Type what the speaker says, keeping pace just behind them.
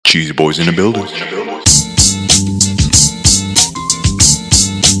Cheesy boys in the building. What's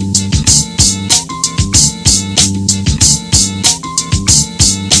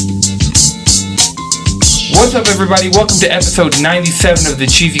up, everybody? Welcome to episode 97 of the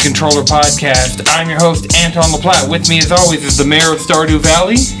Cheesy Controller Podcast. I'm your host, Anton LaPlatte. With me, as always, is the mayor of Stardew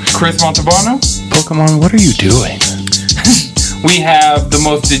Valley, Chris Montalbano. Pokemon, what are you doing? We have the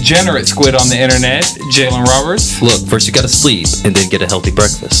most degenerate squid on the internet, Jalen Roberts. Look, first you gotta sleep, and then get a healthy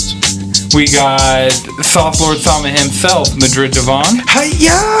breakfast. We got Sauce Lord Sama himself, Madrid Devon.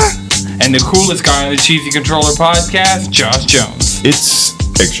 Hiya! And the coolest guy on the Cheesy Controller Podcast, Josh Jones. It's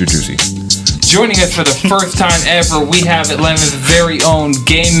extra juicy. Joining us for the first time ever, we have Atlanta's very own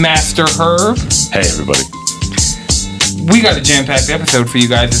Game Master Herb. Hey, everybody. We got a jam-packed episode for you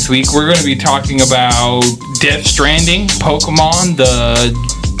guys this week. We're going to be talking about Death Stranding, Pokemon, the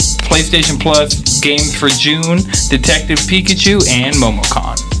PlayStation Plus games for June, Detective Pikachu, and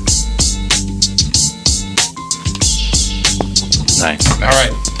Momocon. Nice. All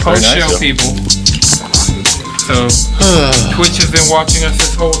right, post-show people. So, Twitch has been watching us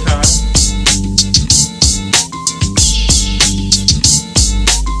this whole time.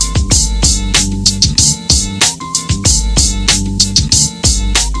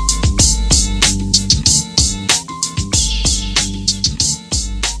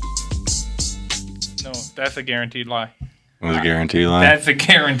 That's a guaranteed lie. It was a guaranteed lie. That's a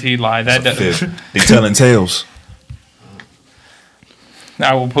guaranteed lie. That doesn't. They telling tales.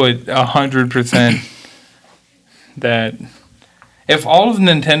 I will put 100% that if all of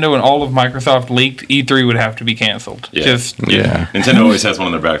Nintendo and all of Microsoft leaked, E3 would have to be canceled. Yeah. Yeah. Nintendo always has one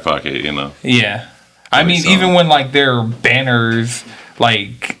in their back pocket, you know. Yeah. I mean, solid. even when like their banners,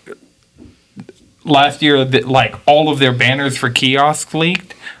 like last year, like all of their banners for kiosks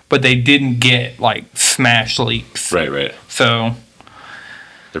leaked, but they didn't get like smash leaks. Right. So.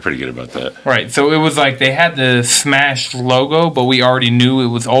 They're pretty good about that. Right, so it was like they had the Smash logo, but we already knew it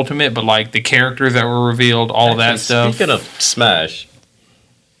was Ultimate, but like the characters that were revealed, all of that stuff. Speaking of Smash,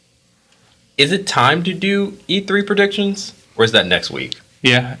 is it time to do E3 predictions? Or is that next week?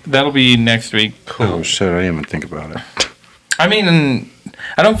 Yeah, that'll be next week. Oh shit, I didn't even think about it. I mean,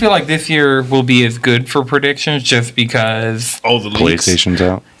 I don't feel like this year will be as good for predictions just because... Oh, the leaks. PlayStation's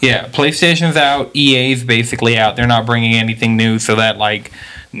out. Yeah, PlayStation's out, EA's basically out. They're not bringing anything new, so that like...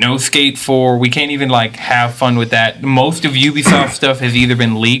 No Skate 4. We can't even like have fun with that. Most of Ubisoft stuff has either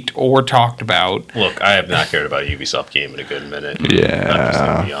been leaked or talked about. Look, I have not cared about a Ubisoft game in a good minute. Yeah. I'm just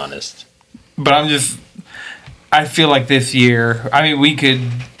gonna be honest. But I feel like this year, I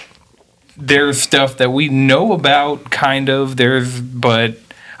mean, there's stuff that we know about, kind of. But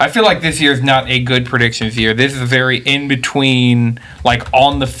I feel like this year is not a good predictions year. This is very in between, like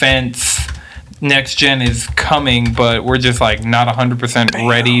on the fence. Next gen is coming, but we're just like not 100%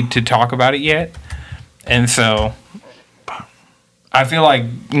 ready to talk about it yet. And so I feel like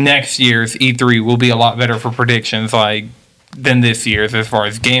next year's E3 will be a lot better for predictions than this year's as far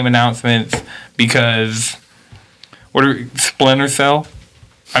as game announcements, because Splinter Cell?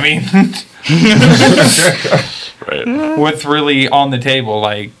 I mean, Right. what's really on the table?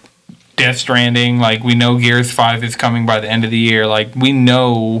 Like Death Stranding, like we know Gears 5 is coming by the end of the year. Like we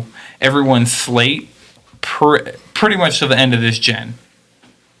know everyone's slate pretty much to the end of this gen,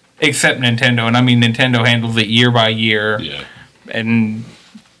 except Nintendo. And I mean, Nintendo handles it year by year. Yeah. And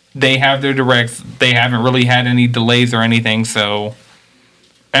they have their directs. They haven't really had any delays or anything. So,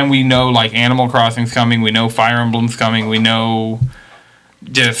 and we know like Animal Crossing's coming. We know Fire Emblem's coming. We know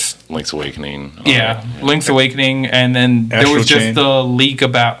just Link's Awakening. Link's Awakening, and then there was just the leak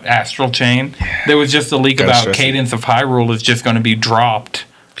about Astral Chain. There was just a leak about Cadence of Hyrule is just going to be dropped.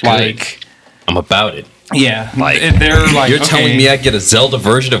 Like, I'm about it. yeah, they're like, You're telling me I get a Zelda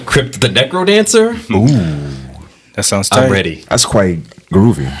version of Crypt the Necrodancer? Ooh. That sounds tight. I'm ready. That's quite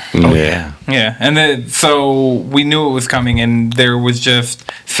groovy. Oh, yeah. yeah, and then so we knew it was coming, and there was just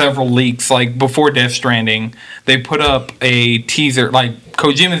several leaks. Like before Death Stranding, they put up a teaser. Like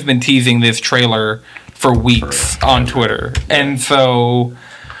Kojima's been teasing this trailer for weeks on Twitter, and so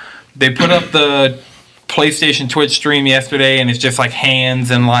they put up the PlayStation Twitch stream yesterday, and it's just like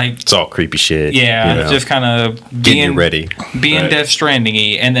hands and like It's all creepy shit. yeah, you know? just kind of Getting you ready. being Death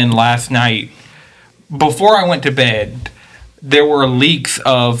Stranding-y. And then last night, before I went to bed, there were leaks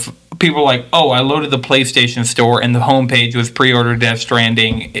of people like, oh, I loaded the PlayStation Store and the homepage was pre-order Death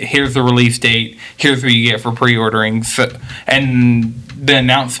Stranding. Here's the release date. Here's what you get for pre-ordering. So, and the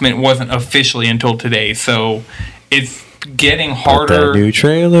announcement wasn't officially until today, so it's getting harder. That new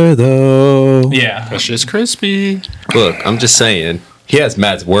trailer, though. Yeah. That's just crispy. Look, I'm just saying, he has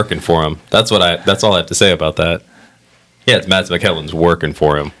Mads working for him. That's all I have to say about that. He has Mads McKellen's working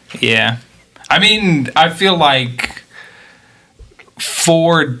for him. Yeah. I mean, I feel like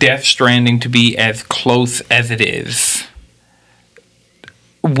for Death Stranding to be as close as it is,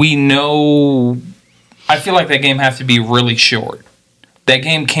 we know. I feel like that game has to be really short. That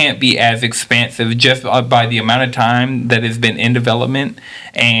game can't be as expansive just by the amount of time that has been in development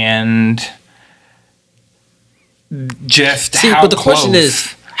and just See, how but the close. question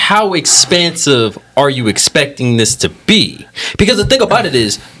is, how expansive are you expecting this to be? Because the thing about it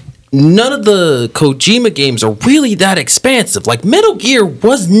is, none of the Kojima games are really that expansive. Like, Metal Gear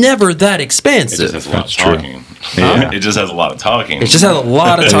was never that It expansive. just has a lot of true. talking. Yeah. It just has a lot of talking. It just has a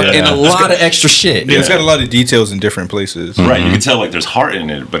lot of talk and a lot of extra shit. Yeah, it's got a lot of details in different places. Right, you can tell like there's heart in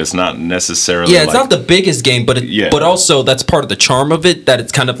it, but it's not necessarily. Yeah, it's like, not the biggest game, but Yeah. but also that's part of the charm of it, that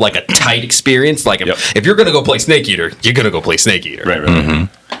it's kind of like a tight experience. Like if you're gonna go play Snake Eater, you're gonna go play Snake Eater. Right.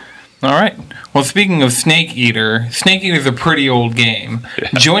 All right. Well, speaking of Snake Eater is a pretty old game.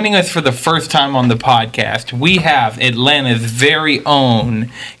 Joining us for the first time on the podcast, we have Atlanta's very own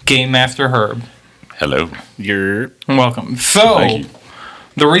Game Master Herb. Hello. You're Welcome. So, Thank you.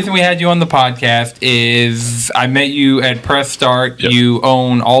 the reason we had you on the podcast is I met you at Press Start. Yep. You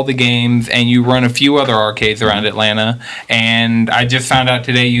own all the games, and you run a few other arcades around Atlanta. And I just found out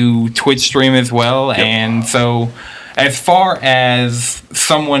today you Twitch stream as well. And so, as far as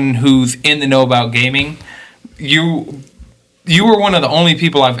someone who's in the know about gaming, you were one of the only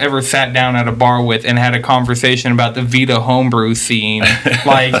people I've ever sat down at a bar with and had a conversation about the Vita homebrew scene.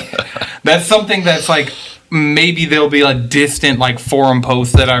 Like, that's something that's like, maybe there'll be a distant like forum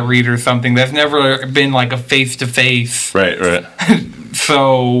post that I read or something. That's never been like a face-to-face. Right.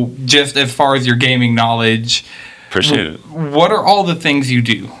 So, just as far as your gaming knowledge, Appreciate it. what are all the things you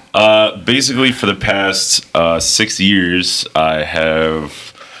do? Basically, for the past 6 years, I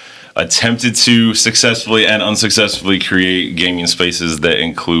have attempted to successfully and unsuccessfully create gaming spaces that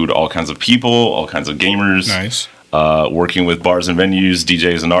include all kinds of people, all kinds of gamers. nice. Working with bars and venues,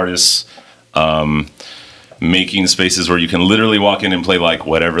 DJs and artists. Making spaces where you can literally walk in and play like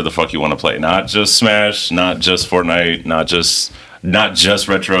whatever the fuck you want to play. Not just Smash, not just Fortnite, not just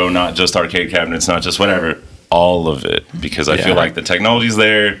retro, not just arcade cabinets, not just whatever. All of it. Because I feel like the technology's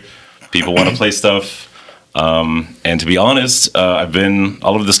there. People want to play stuff. And to be honest, I've been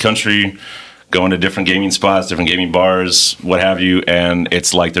all over this country, going to different gaming spots, different gaming bars, what have you, and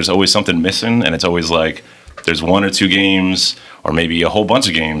it's like there's always something missing, and it's always like there's one or two games, or maybe a whole bunch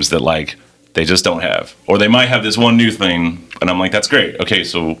of games that like they just don't have. Or they might have this one new thing, and I'm like, that's great. Okay,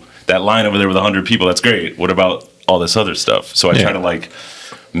 so that line over there with 100 people, that's great. What about all this other stuff? So I try to like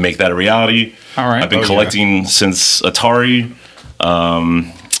make that a reality. All right. I've been collecting since Atari.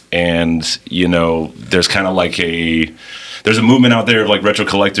 And you know, there's kind of like there's a movement out there of like retro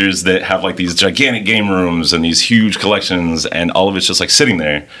collectors that have like these gigantic game rooms and these huge collections, and all of it's just like sitting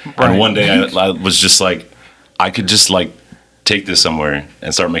there. Right. And one day I was just like, I could just like take this somewhere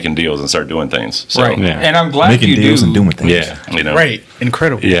and start making deals and start doing things. So, Right. Yeah. And I'm glad Making you deals do. and doing things. Yeah. you know, Right.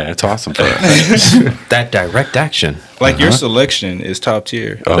 Incredible. Yeah, it's awesome for us. That direct action. Like your selection is top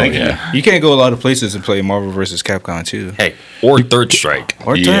tier. Oh, Thank you. yeah. You can't go a lot of places and play Marvel vs. Capcom 2. Hey, or Third Strike.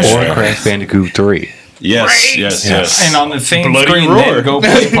 Or Yeah. Third Or Crash Bandicoot 3. Yes. And on the same Bloody screen, roar. then go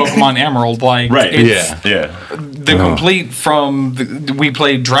play Pokemon Emerald. Like, Right. it's Yeah. the complete from. We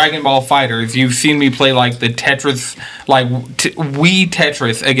played Dragon Ball Fighters. You've seen me play like the Tetris, like Wii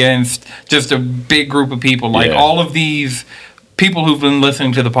Tetris against just a big group of people. Like Yeah. all of these people who've been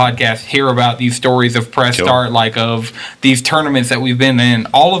listening to the podcast hear about these stories of Press Cool. Start, like of these tournaments that we've been in.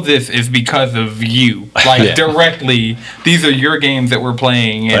 All of this is because of you, like directly. These are your games that we're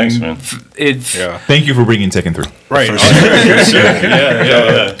playing, and Thanks, man. it's Yeah. Thank you for bringing Tekken 3. Right.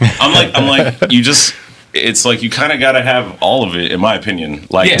 Yeah. I'm like, you just, it's like you kind of got to have all of it, in my opinion.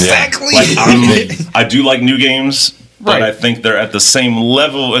 Like, Yeah. Exactly. like I do like new games, but Right. I think they're at the same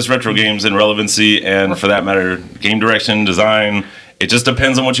level as retro games in relevancy, and for that matter, game direction, design. It just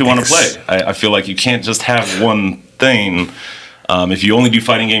depends on what you want to play. I feel like you can't just have one thing. If you only do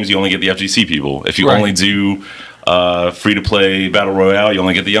fighting games, you only get the FGC people. If you Right. only do free-to-play battle royale, you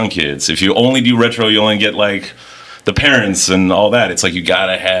only get the young kids. If you only do retro, you only get like the parents and all that. It's like you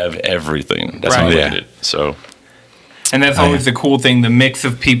gotta have everything. That's how I Right. look Yeah. at it. So And that's always the cool thing, the mix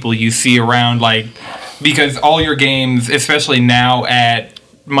of people you see around, like, because all your games, especially now at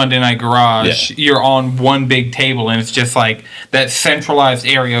Monday Night Garage, you're on one big table, and it's just like that centralized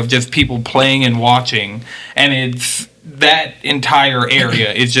area of just people playing and watching. And it's that entire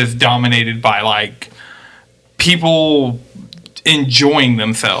area is just dominated by, like, people enjoying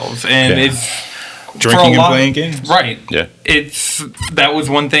themselves. And Yeah. it's Drinking for a and lot- playing games. Right. Yeah. That was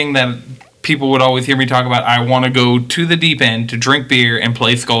one thing that people would always hear me talk about, I want to go to the deep end to drink beer and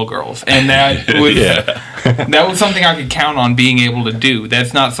play Skullgirls. And that was that was something I could count on being able to do.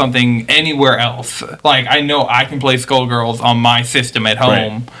 That's not something anywhere else. Like, I know I can play Skullgirls on my system at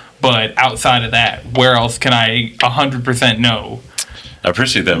home, but outside of that, where else can I 100% know? I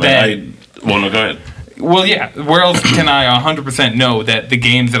appreciate that, man. No, go ahead. Well, yeah. Where else can I 100% know that the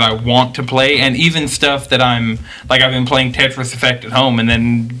games that I want to play, and even stuff that I've been playing Tetris Effect at home, and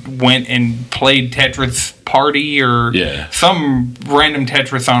then went and played Tetris Party or some random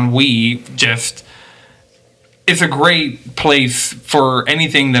Tetris on Wii. Just, it's a great place for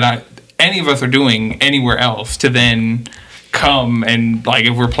anything that any of us are doing anywhere else to then come and, like,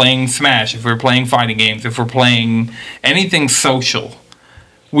 if we're playing Smash, if we're playing fighting games, if we're playing anything social,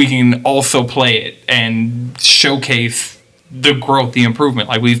 we can also play it and showcase the growth, the improvement.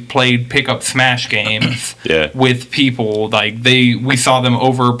 Like, we've played pickup Smash games with people. Like, we saw them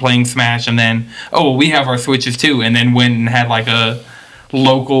over playing Smash, and then, we have our Switches too, and then went and had like a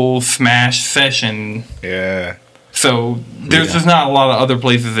local Smash session. Yeah. So there's just not a lot of other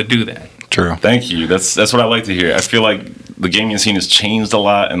places that do that. True. Thank you. That's what I like to hear. I feel like the gaming scene has changed a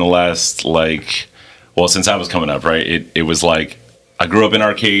lot in the last, since I was coming up, right? It was like, I grew up in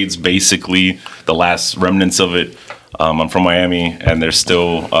arcades, basically the last remnants of it. I'm from Miami, and there's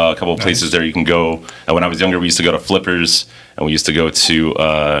still a couple of places there you can go. And when I was younger, we used to go to Flippers, and we used to go to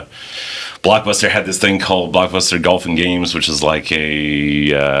Blockbuster. Had this thing called Blockbuster Golf and Games, which is like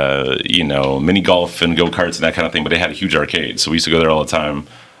a mini golf and go karts and that kind of thing. But they had a huge arcade, so we used to go there all the time.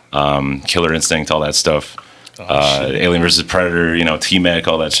 Killer Instinct, all that stuff. Alien vs Predator, T-Mech,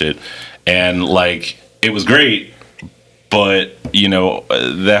 all that shit, and it was great. But,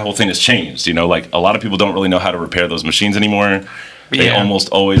 that whole thing has changed. A lot of people don't really know how to repair those machines anymore. They almost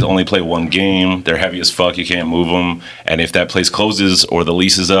always only play one game. They're heavy as fuck. You can't move them. And if that place closes or the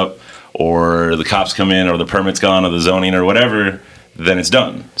lease is up or the cops come in or the permit's gone or the zoning or whatever, then it's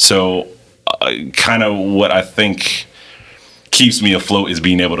done. So kind of what I think keeps me afloat is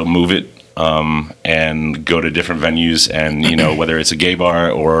being able to move it and go to different venues. And, whether it's a gay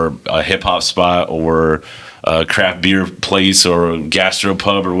bar or a hip-hop spot or a craft beer place or a gastro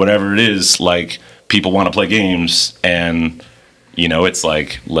pub or whatever it is, people want to play games, and it's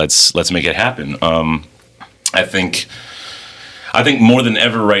let's make it happen. I think more than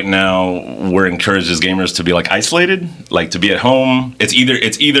ever right now we're encouraged as gamers to be isolated, to be at home. It's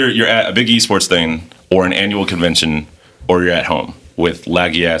either you're at a big esports thing or an annual convention, or you're at home with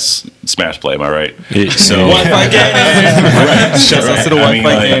laggy ass Smash play. Am I right? So Wi-Fi gaming. Right. Shouts out to the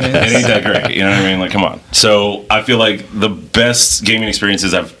Wi-Fi gaming. It ain't that great. You know what I mean? Come on. So I feel like the best gaming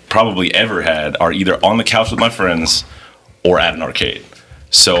experiences I've probably ever had are either on the couch with my friends or at an arcade.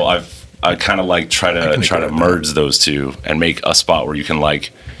 So I kind of try to merge those two and make a spot where you can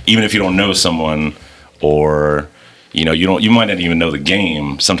even if you don't know someone, or you might not even know the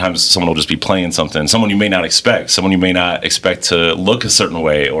game. Sometimes someone will just be playing something. Someone you may not expect. Someone you may not expect to look a certain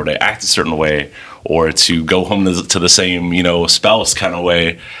way or to act a certain way or to go home to the same, spouse kind of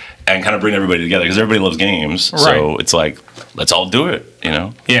way, and kind of bring everybody together because everybody loves games. Right. So it's let's all do it,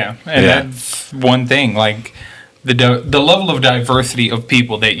 Yeah, and that's one thing. The level of diversity of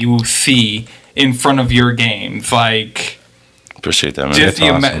people that you see in front of your games. Appreciate that, man. Just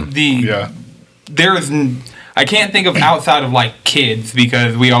That's awesome. I can't think of outside of kids,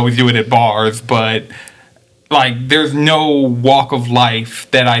 because we always do it at bars, but there's no walk of life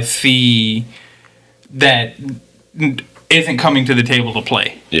that I see that isn't coming to the table to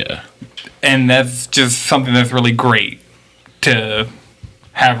play. Yeah. And that's just something that's really great to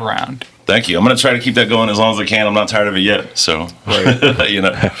have around. Thank you. I'm going to try to keep that going as long as I can. I'm not tired of it yet. So,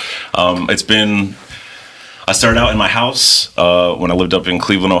 it's been... I started out in my house when I lived up in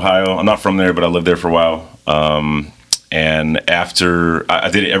Cleveland, Ohio. I'm not from there, but I lived there for a while. And after I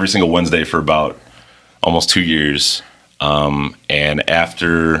did it every single Wednesday for about almost 2 years. And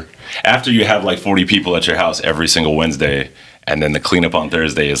after you have 40 people at your house every single Wednesday, and then the cleanup on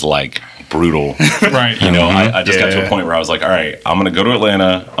Thursday is brutal. Right. I just got to a point where I was all right, I'm going to go to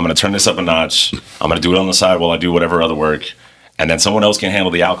Atlanta. I'm going to turn this up a notch. I'm going to do it on the side while I do whatever other work. And then someone else can handle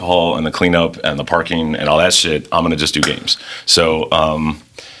the alcohol and the cleanup and the parking and all that shit. I'm going to just do games. So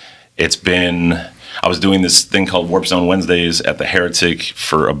I was doing this thing called Warp Zone Wednesdays at the Heretic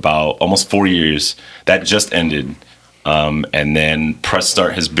for about almost 4 years. That just ended. And then Press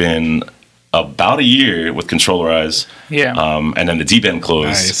Start has been about a year with Controllerize. Yeah. And then the deep end closed.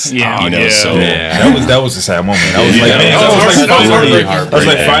 Nice. Yeah. You know, Yeah. so That was a sad moment. I was like, Yeah. man, That I was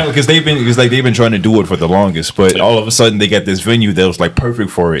like, finally, because they've been trying to do it for the longest, but all of a sudden they got this venue that was like perfect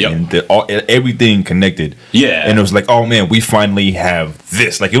for it, Yep. and everything connected. Yeah. and it was like, oh man, we finally have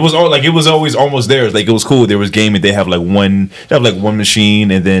this. Like it was always almost there. Like it was cool. There was gaming. They have like one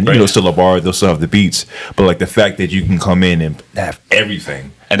machine, and then Right. still a bar. They'll still have the beats, but like the fact that you can come in and have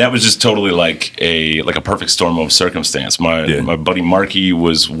everything. And that was just totally like a perfect storm of circumstance. My buddy Marky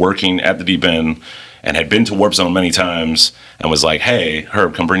was working at the Deep End and had been to Warp Zone many times and was like, "Hey,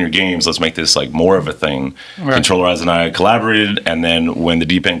 Herb, come bring your games. Let's make this like more of a thing." Right. Controllerize and I collaborated, and then when the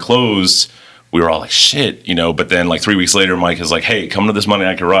Deep End closed, we were all like, "Shit," But then like 3 weeks later, Mike is like, "Hey, come to this Monday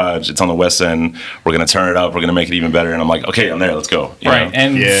Night Garage. It's on the West End. We're gonna turn it up. We're gonna make it even better." And I'm like, "Okay, I'm there. Let's go." You Right. know?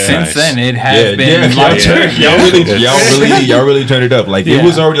 And Yeah. since Nice. then, it has been like, Y'all really turned it up. Like Yeah. it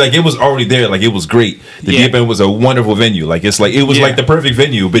was already there. Like it was great. The Yeah. Deep End was a wonderful venue. Like it was Yeah. like the perfect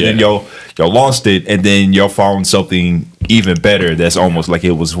venue. But then Yeah. y'all lost it, and then y'all found something even better. That's almost like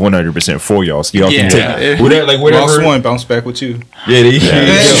it was 100% for y'all. So y'all Yeah. can take Yeah. whatever. Lost one, bounce back with you. Yeah, there you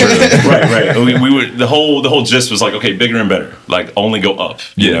go. right. We were the whole gist was like, okay, bigger and better. Like only go up.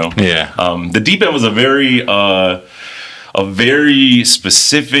 You know. Yeah. The Deep End was a very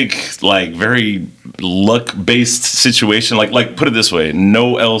specific, like very luck based situation. Like put it this way,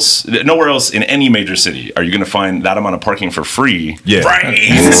 nowhere else in any major city are you going to find that amount of parking for free. Yeah. Right.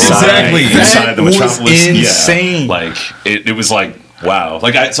 Exactly. Inside the That was metropolis. insane. Yeah. Like it was like. Wow!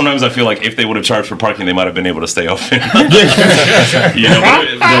 Like sometimes I feel like if they would have charged for parking, they might have been able to stay open. But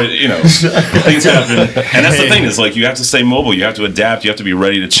things happen, and that's the thing is like you have to stay mobile, you have to adapt, you have to be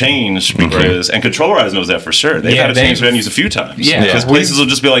ready to change because and Controllerize knows that for sure. They've Yeah, had to change venues a few times. Yeah. because places will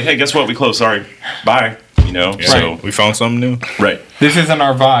just be like, "Hey, guess what? We closed. Sorry, bye." So We found something new. right. this isn't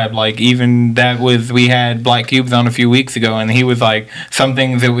our vibe. Like even we had Black Cubes on a few weeks ago, and he was like, some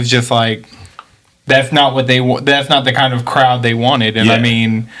things it was just like, that's not what that's not the kind of crowd they wanted. And I Yeah.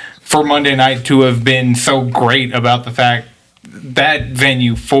 mean, for Monday night to have been so great about the fact that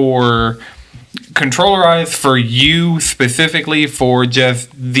venue for Controllerize, for you specifically, for just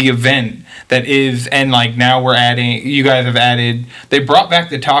the event that is, and like now you guys have added, they brought back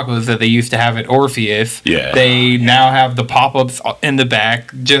the tacos that they used to have at Orpheus. Yeah. They now have the pop-ups in the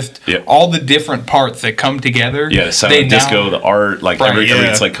back, just Yep. all the different parts that come together. Yeah, the They silent disco, the art, like Right, yeah.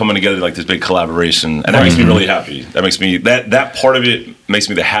 it's like coming together like this big collaboration, and that makes me really happy. That makes me that part of it makes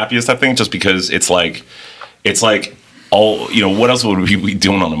me the happiest, I think, just because it's like all what else would we be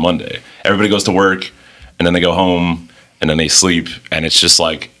doing on a Monday? Everybody goes to work, and then they go home, and then they sleep, and it's just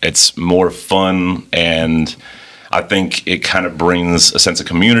like it's more fun, and I think it kind of brings a sense of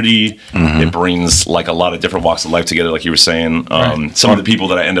community. It brings like a lot of different walks of life together, like you were saying. Some of the people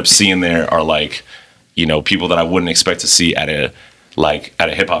that I end up seeing there are like, people that I wouldn't expect to see at a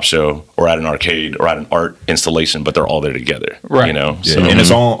hip hop show or at an arcade or at an art installation, but they're all there together. Right. Yeah, and it's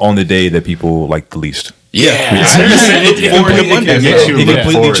all on the day that people like the least. It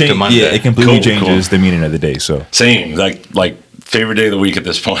completely to Monday. Yeah, it completely Cool, changes the meaning of the day. So Same, like favorite day of the week at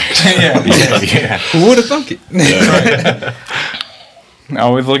this point. Yeah. Who would have thunk it?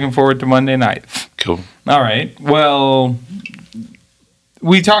 Always looking forward to Monday nights. Cool. All right. Well,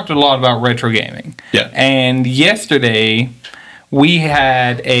 we talked a lot about retro gaming. Yeah. And yesterday we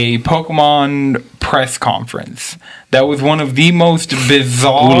had a Pokemon press conference. That was one of the most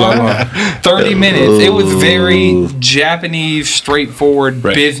bizarre 30 minutes. It was very Japanese, straightforward,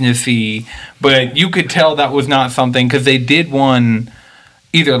 Right. businessy, but you could tell that was not something, because they did one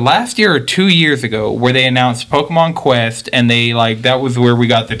either last year or 2 years ago where they announced Pokemon Quest, and they that was where we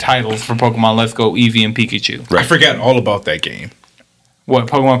got the titles for Pokemon Let's Go, Eevee, and Pikachu. I forgot all about that game. What,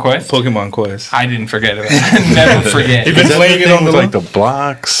 Pokemon Quest? Pokemon Quest. I didn't forget it. Never forget. You've been playing it on the like the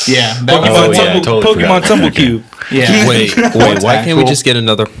blocks. Yeah, that was Pokemon, yeah, totally Pokemon forgot. Tumble Okay. Cube. yeah. Wait, why can't we just get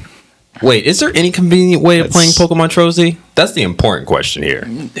another? Wait, is there any convenient way of playing Pokemon Trozy? That's the important question here.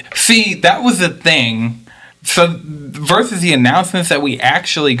 See, that was the thing. So versus the announcements that we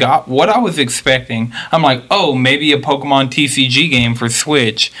actually got, what I was expecting, I'm like, oh, maybe a Pokemon TCG game for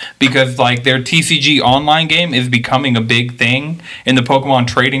Switch, because their TCG online game is becoming a big thing in the Pokemon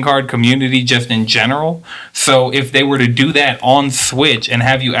trading card community just in general. So if they were to do that on Switch and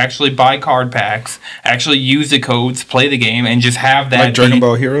have you actually buy card packs, actually use the codes, play the game, and just have that Like Dragon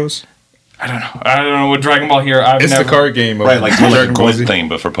Ball Heroes. I don't know what Dragon Ball here. It's the card game. Of Right, like doing like a Dragon Ball gold Z. thing,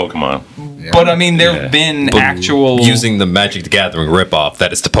 but for Pokemon. But I mean, there have been actual Using the Magic the Gathering ripoff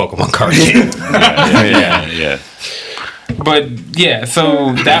that is the Pokemon card game. Yeah. But yeah,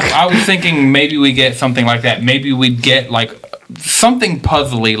 so that I was thinking maybe we get something like that. Maybe we'd get something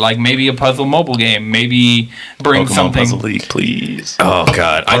puzzly, like maybe a puzzle mobile game. Maybe bring Pokemon something. Puzzle League, please. Oh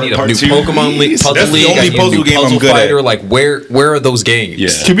God, I need a Part new two, Pokemon League, please. Puzzle That's the League. only I need a puzzle new game I'm Puzzle good at. Fighter. Like where are those games? Yeah.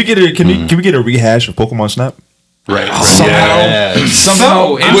 Can we get a can we get a rehash of Pokemon Snap? Right. So,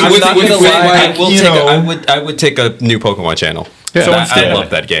 I'm not gonna lie, you I would take a new Pokemon channel. So I instead- love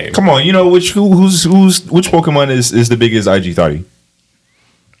that game. Come on, you know which Pokemon is the biggest IG thotty?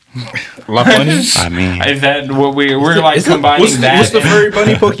 Lopunny? I mean, is that what we're like is it- combining that? What's the and furry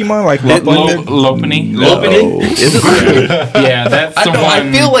bunny Pokemon? Like Lopunny? Lopunny? Is it? Yeah, that's I the know. one.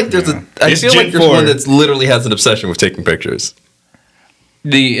 I feel like there's a. I It's feel Gen like there's 4. one that's literally has an obsession with taking pictures.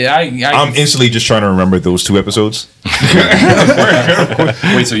 I'm instantly just trying to remember those 2 episodes.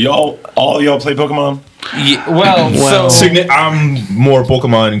 Wait, so all y'all play Pokemon? so I'm more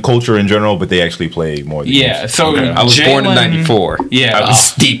Pokemon culture in general, but they actually play more. Than yeah, games. so I was born in Jalen- '94. Yeah. I was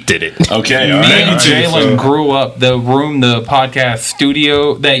steeped in it. Okay, all Me right. and Jalen grew up. The podcast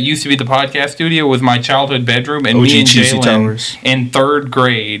studio that used to be the podcast studio was my childhood bedroom, and OG me and Cheesy Jalen Towers. in 3rd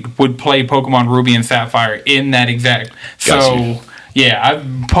grade would play Pokemon Ruby and Sapphire in that exact. Got So you. yeah,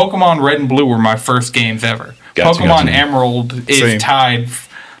 Pokemon Red and Blue were my first games ever. Got you, Pokemon got you. Emerald is Same. tied.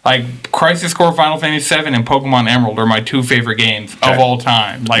 Like Crisis Core, Final Fantasy VII, and Pokemon Emerald are my 2 favorite games of all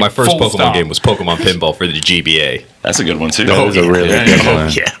time. Like My first full Pokemon stop. game was Pokemon Pinball for the GBA. That's a good one too. that was a really good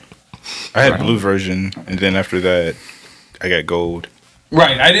one. I had blue version, and then after that, I got gold.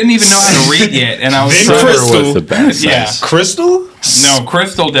 Right, I didn't even know how to read yet, and I was Then trying Crystal. to. Was the best. Yeah, Crystal? no,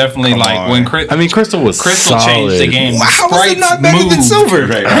 Crystal definitely Come like on. when Crystal. I mean, Crystal was Crystal solid. changed the game. How was it Sprites not better than moved. Silver?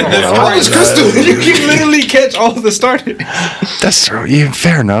 Right. How was Crystal? You can literally catch all the starters. That's true. Yeah,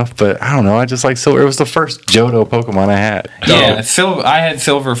 fair enough, but I don't know. I just like Silver. It was the first Johto Pokemon I had. Yeah, Silver. I had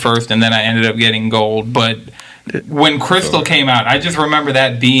Silver first, and then I ended up getting Gold. But when Crystal came out, I just remember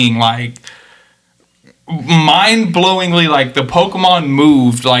that being like mind-blowingly, like the Pokemon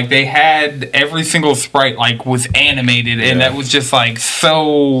moved, like they had every single sprite like was animated, and that was just like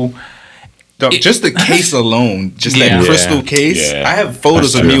so. Dog, just the case alone, just Yeah. that crystal case. Yeah. I have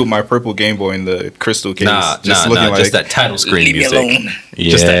photos That's of me true. with my purple Game Boy in the crystal case. Nah, just just that title screen "Leave me music. alone."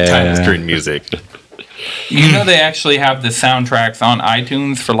 Just that title Yeah. screen music. You know, they actually have the soundtracks on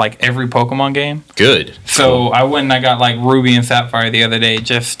iTunes for like every Pokemon game. Good. So I went and I got like Ruby and Sapphire the other day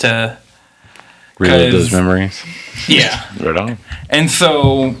just to. Relive 'Cause- those memories. Yeah. Right on. And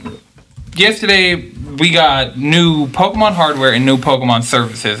so yesterday we got new Pokemon hardware and new Pokemon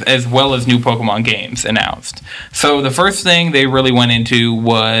services, as well as new Pokemon games announced. So the first thing they really went into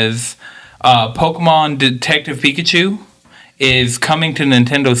was Pokemon Detective Pikachu is coming to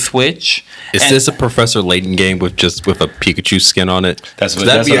Nintendo Switch. Is And- this a Professor Layton game with a Pikachu skin on it? That's what-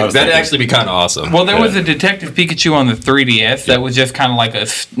 that'd that's what I was that'd thinking. actually be kind of awesome. Well, there was a Detective Pikachu on the 3DS that was just kind of like a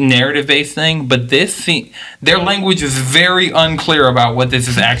narrative-based thing, but their language is very unclear about what this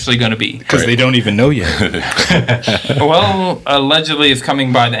is actually going to be. Because they don't even know yet. Well, allegedly it's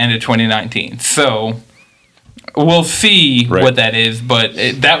coming by the end of 2019. So we'll see Right. what that is, but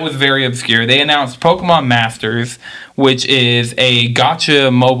that was very obscure. They announced Pokemon Masters, which is a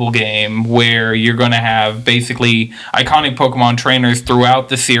gacha mobile game where you're going to have basically iconic Pokemon trainers throughout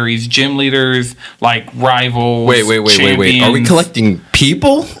the series, gym leaders, like rivals. Wait. Are we champions. collecting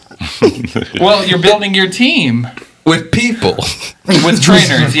people? Well, you're building your team With people. with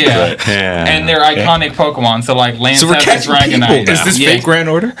trainers, yeah. Yeah. And they're iconic Pokemon, so like So we're Lancet catching and Dragonite. people now. Is this Yeah. fake Grand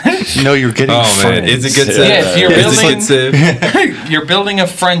Order? No, you're getting. Oh man, friends. is it good? Civ? Yes, you're Is it building- good Civ? You're building a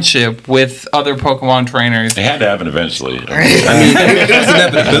friendship with other Pokemon trainers. They had to happen eventually. I mean, there's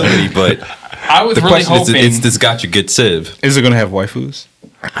inevitability, but I was the really question is, hoping. it's this got you good Civ. Is it going to have waifus?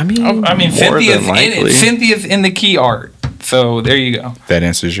 I mean, I mean, More Cynthia's than in it. likely. Cynthia's in the key art. So there you go. That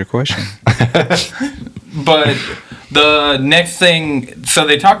answers your question. But the next thing, so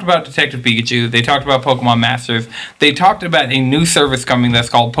they talked about Detective Pikachu. They talked about Pokemon Masters. They talked about a new service coming that's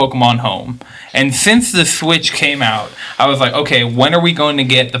called Pokemon Home. And since the Switch came out, I was like, okay, when are we going to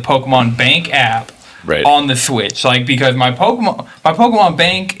get the Pokemon Bank app Right. on the Switch? Like, because my Pokemon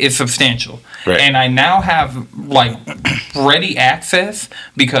Bank is substantial. Right. And I now have like ready access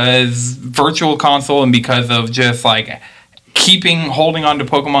because Virtual Console and because of just like holding on to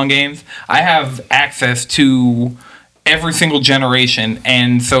Pokemon games, I have access to every single generation.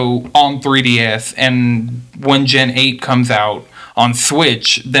 And so on 3DS, and when Gen 8 comes out on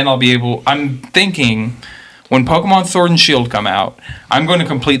Switch, then I'm thinking when Pokemon Sword and Shield come out, I'm going to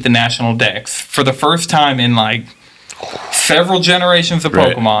complete the National Dex for the first time in like several generations of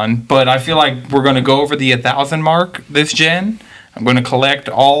Right. Pokemon. But I feel like we're going to go over the 1,000 mark this gen. I'm going to collect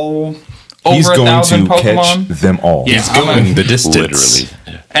all He's over going 1,000 to Pokemon. catch them all. Yeah. He's going the distance.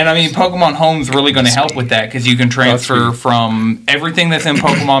 Literally. And I mean, Pokemon Home's really going to help with that because you can transfer from everything that's in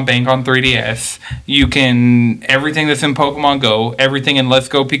Pokemon Bank on 3DS. You can everything that's in Pokemon Go, everything in Let's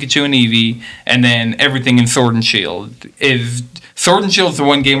Go Pikachu and Eevee, and then everything in Sword and Shield. Sword and Shield is the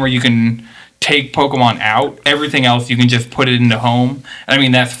one game where you can take Pokemon out. Everything else you can just put it into Home. And I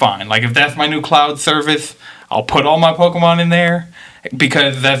mean, that's fine. Like if that's my new cloud service, I'll put all my Pokemon in there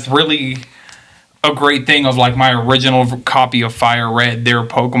because that's really a great thing of like my original copy of Fire Red. They're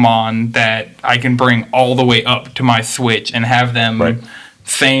Pokemon that I can bring all the way up to my Switch and have them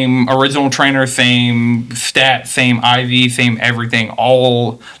same original trainer, same stat, same IV, same everything.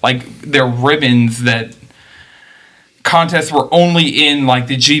 All like they're ribbons that contests were only in like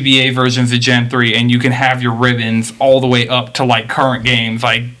the GBA versions of Gen 3, and you can have your ribbons all the way up to like current games.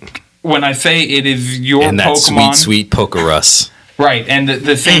 Like when I say it is your And that Pokemon, sweet Pokerus. right, and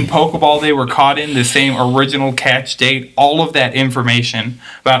the same Pokeball they were caught in, the same original catch date, all of that information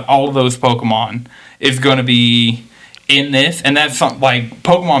about all of those Pokemon is going to be in this. And that's something like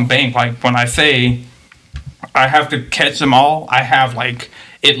Pokemon Bank. Like when I say I have to catch them all, I have like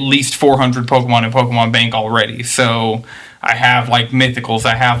at least 400 Pokemon in Pokemon Bank already. So I have like mythicals,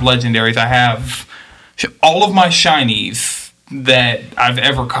 I have legendaries, I have all of my shinies that I've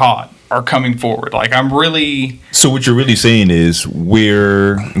ever caught are coming forward. Like I'm really So what you're really saying is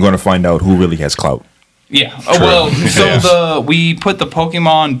we're going to find out who really has clout. We put the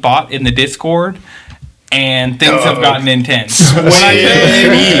Pokemon bot in the Discord, and things have gotten intense. When I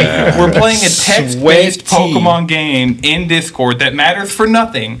say we're playing a text-based Pokemon game in Discord that matters for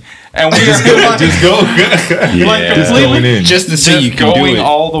nothing, and we are Just go. Just going in. Just to see you can do going it.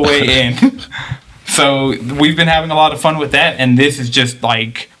 all the way in. So we've been having a lot of fun with that, and this is just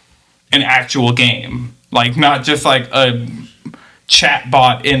like an actual game, like not just like a chat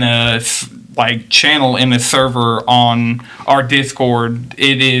bot in a like channel in a server on our Discord.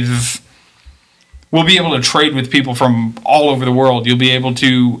 It is. We'll be able to trade with people from all over the world. You'll be able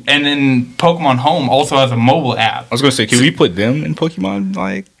to, and then Pokemon Home also has a mobile app. I was gonna say, can we put them in Pokemon,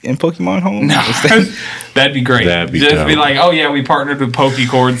 like in Pokemon Home? No, that'd be great. That'd be just dope. be like, oh yeah, we partnered with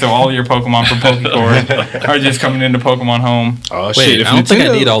Pokecord, so all your Pokemon from Pokecord are just coming into Pokemon Home. Oh Wait, shit! If I don't think I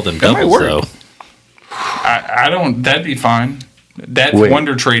Nintendo- need all them that might doubles, work. though. I don't. That'd be fine. That's Wait.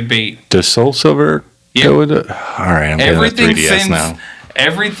 Wonder Trade bait. Does Soul Silver Yeah. go with it? All right, I'm getting a Everything 3DS since now.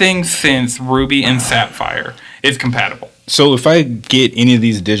 everything since Ruby and Sapphire is compatible. So if I get any of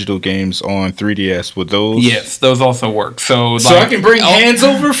these digital games on 3DS, would those? Yes, those also work. So So I can bring hands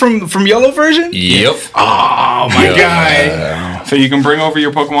over from yellow version. Yep. Oh my god! So you can bring over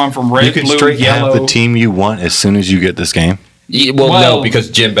your Pokemon from red, You can blue, straight yellow. have the team you want as soon as you get this game. Well- no, because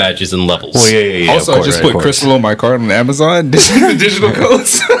gym badges and levels. Well, yeah. Also, of I course, just of put course. Crystal on my card on Amazon. This is the digital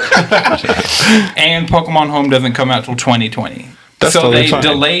codes. And Pokemon Home doesn't come out till 2020. That's so totally they fine.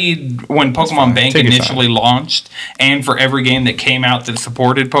 delayed when Pokemon Bank Take your initially launched, and for every game that came out that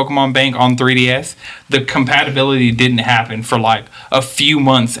supported Pokemon Bank on 3DS, the compatibility didn't happen for like a few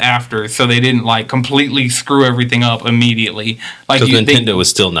months after, so they didn't like completely screw everything up immediately. Like Because you think, Nintendo is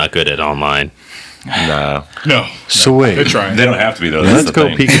still not good at online. Nah, No, So wait, they're trying. they don't have to be though. That's Let's the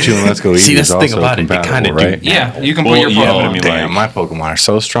Go thing. Pikachu and Let's Go Eevee See, that's is the thing also about it. They compatible, kinda do. right? yeah, you can Well, put your yeah, Pokemon. but I mean, Damn, my Pokemon are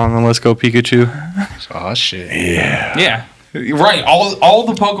so strong on Let's Go Pikachu. Oh shit! Yeah. Yeah, right. All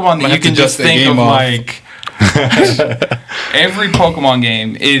the Pokemon that Might you have to can just dust that think game of, off. like every Pokemon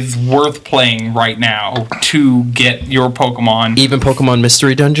game is worth playing right now to get your Pokemon. Even Pokemon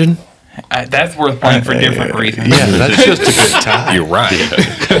Mystery Dungeon? That's worth playing for different reasons. Yeah, that's just a good time. You're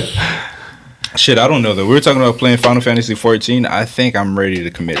right. Shit, I don't know though. We were talking about playing Final Fantasy 14. I think I'm ready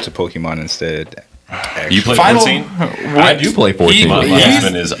to commit to Pokemon instead. You play Final. 14? I do play 14. My Yeah.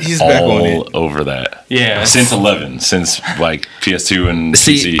 husband is he's back on all it. over that. Yeah. Since 11, since like PS2 and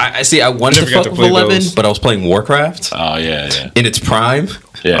See, PC. I wanted to Never got fuck to with play 11, those. but I was playing Warcraft Oh yeah. in its prime.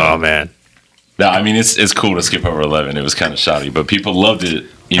 Yeah. Oh, man. No, I mean it's cool to skip over 11. It was kind of shoddy, but people loved it.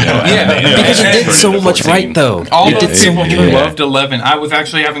 You know, Yeah, Because you did so much right, though. All You did those so people much who right. loved 11. I was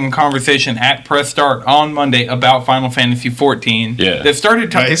actually having a conversation at Press Start on Monday about Final Fantasy 14. Yeah. That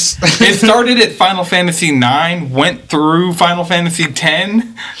started. Nice. It started at Final Fantasy 9, went through Final Fantasy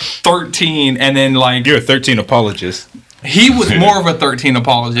 10, 13, and then like You're a 13 apologist. he was more of a 13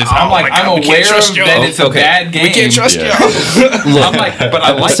 apologist. I'm my like, God, I'm we can't aware trust of y'all. that it's a Okay. bad game. We can't trust Yeah. y'all. Look, I'm like, but I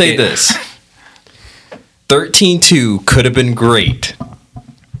I will like say it. this 13-2 could have been great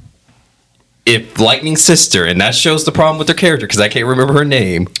if Lightning Sister, and that shows the problem with her character because I can't remember her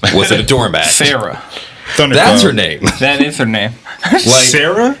name, was it a doormat? Sarah. That's her name. That is her name. Like,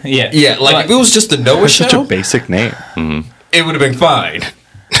 Sarah? Yeah. yeah, like if it was just a Noah That's such a show, basic name. it would have been fine.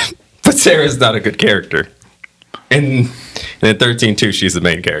 But Sarah's not a good character. And And in 13 too, she's the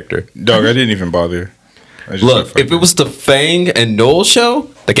main character. Dog, I didn't even bother. I just Look, said, fuck if it was the Fang and Noel show,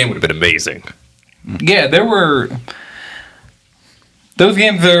 the game would have been amazing. Yeah, there were. Those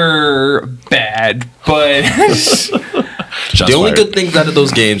games are bad, but The only good things out of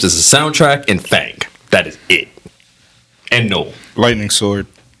those games is the soundtrack and Fang. That is it. And Noel. it. Lightning Sword.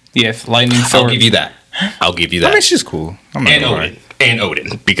 yes, Lightning Sword. I'll give you that. I'll give you I mean, that. she's cool. I'm not And gonna lie. Odin. And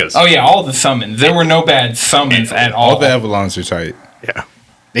Odin. Because Oh yeah, all the summons. There were no bad summons at all. All the Avalons are tight. yeah.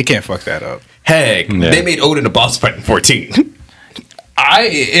 They can't fuck that up. Heck, they made Odin a boss fight in 14.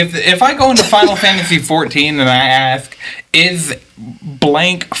 If I go into Final Fantasy 14 and I ask, is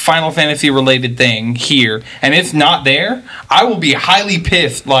blank Final Fantasy related thing here, and it's not there, I will be highly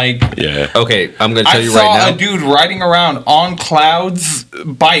pissed. Like, Yeah. Okay, I'm going to I tell you saw right now. a dude riding around on Cloud's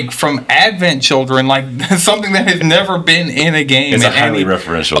bike from Advent Children, like something that has never been in a game. It's a in highly any-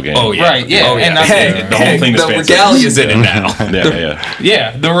 referential game. Oh, yeah. Right, yeah. Oh, yeah. And I- Hey, the whole thing is the fancy. regalia's in it now. Yeah.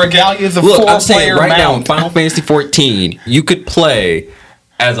 Yeah, the regalia's a Look, I'm saying four-player right now in mount. Final Fantasy 14, you could play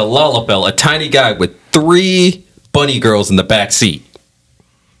as a Lalafell, a tiny guy with 3 bunny girls in the back seat.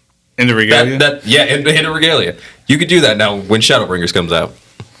 In the regalia? In a regalia. You could do that now when Shadowbringers comes out.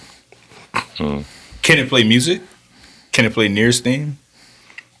 Can it play music? Can it play Nier's theme?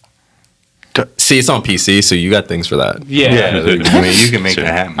 See, it's on PC, so you got things for that. Yeah. I mean, you can make that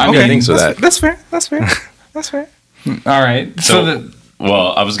happen. You got things for that's, that. That's fair. That's fair. That's fair. All right. So,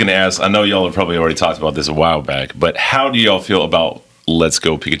 Well, I was going to ask, I know y'all have probably already talked about this a while back, but how do y'all feel about Let's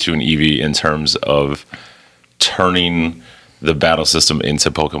Go Pikachu and Eevee in terms of turning the battle system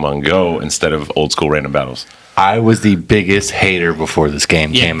into Pokemon Go instead of old school random battles? I was the biggest hater before this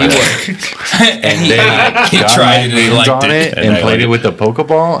game Yeah, came he out. was. And then He I got tried my it and he hands liked on it. it And and I played like it with the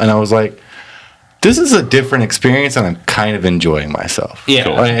Pokeball, and I was like, this is a different experience, and I'm kind of enjoying myself. Yeah.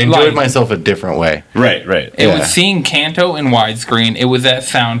 Cool. I enjoyed Like- myself a different way. Right. It Yeah. was seeing Kanto in widescreen. It was that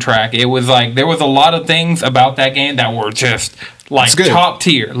soundtrack. It was like there was a lot of things about that game that were just like good. top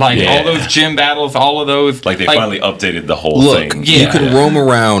tier. Like Yeah. all those gym battles, all of those. Like they finally updated the whole Look, thing. Yeah. you can roam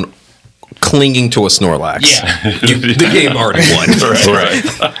around clinging to a Snorlax. Yeah. The game already won. Right.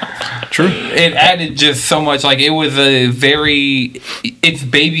 It added just so much. Like it was a very. It's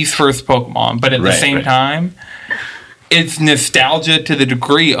baby's first Pokemon, but at the Right, same right. time. It's nostalgia to the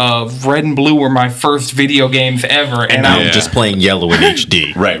degree of Red and Blue were my first video games ever, and Now I'm I'm just playing yellow in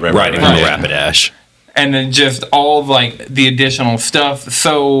HD. Right. Riding right. on Yeah. Rapidash. and then just all of, like the additional stuff.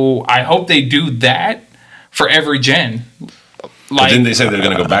 So I hope they do that for every gen. But Like, didn't they say they're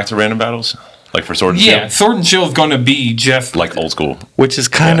going to go back to random battles? Like for Sword and yeah, Shield? Sword and Shield is going to be just Like old school. Which is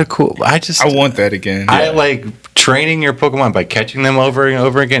kind of cool. I want that again. I like training your Pokemon by catching them over and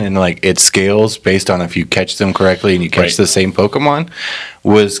over again, and like it scales based on if you catch them correctly and you catch Right. the same Pokemon,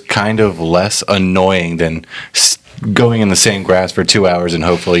 was kind of less annoying than going in the same grass for 2 hours and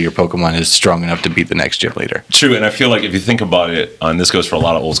hopefully your Pokemon is strong enough to beat the next gym leader. True, and I feel like if you think about it, and this goes for a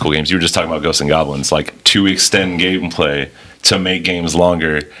lot of old school games, you were just talking about Ghosts and Goblins, like to extend gameplay to make games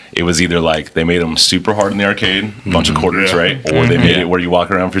longer, it was either like they made them super hard in the arcade, a bunch of quarters, right? Or they made it where you walk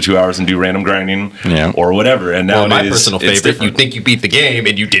around for 2 hours and do random grinding, Yeah. or whatever. And now Well, my personal favorite, you think you beat the game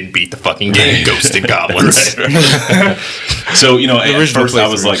and you didn't beat the fucking game, Ghost and Goblins. So, you know, at original first I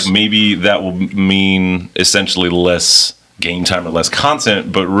was like, playthroughs. maybe that will mean essentially less game time or less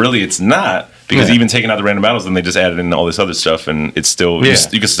content, but really it's not. Because Yeah. even taking out the random battles, then they just added in all this other stuff, and it's still Yeah.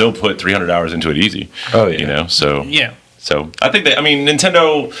 you can still put 300 hours into it easy. Oh, yeah. You know, so yeah. So I think that, I mean,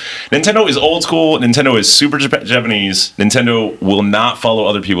 Nintendo is old school. Nintendo is super Japanese. Nintendo will not follow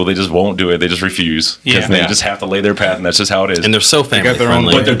other people. They just won't do it. They just refuse because Yeah. they Yeah. just have to lay their path, and that's just how it is. And they're so family got their own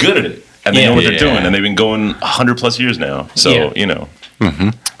friendly. But they're good at it, and they Yeah. know what they're Yeah. doing, and they've been going 100 plus years now. So Yeah. you know,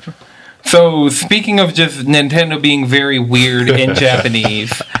 So speaking of just Nintendo being very weird in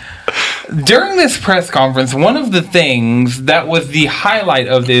Japanese, during this press conference, one of the things that was the highlight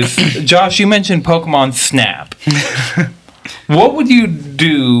of this, Josh, you mentioned Pokemon Snap. What would you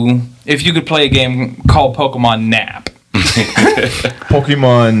do if you could play a game called Pokemon Nap?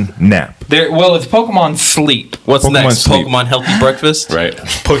 Pokemon Nap. Well, it's Pokemon Sleep. What's Pokemon next? Sleep. Pokemon Healthy Breakfast? right?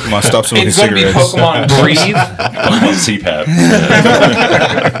 Pokemon stop smoking It's going to be cigarettes. Pokemon Breathe. CPAP.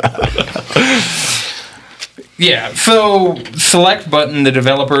 Yeah, so Select Button, the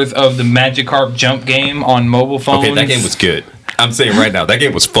developers of the Magikarp Jump game on mobile phones. Okay, that game was good. I'm saying right now, that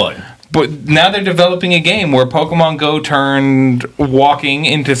game was fun. But now they're developing a game where Pokemon Go turned walking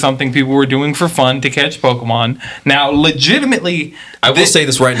into something people were doing for fun to catch Pokemon. Now, legitimately, I will say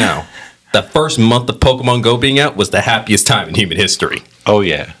this right now. The first month of Pokemon Go being out was the happiest time in human history. Oh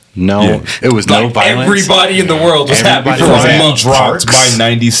yeah. No, it was no Like violence. everybody in the world was happy Everybody for was a at month. dropped by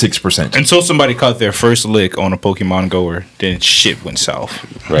 96%. Until somebody caught their first lick on a Pokemon Goer, then shit went south.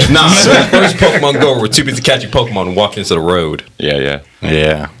 Nah, so the first Pokemon Go were too busy catching Pokemon and walking into the road. Yeah.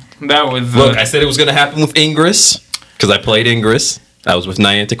 Yeah. That was Look, I said it was going to happen with Ingress because I played Ingress. I was with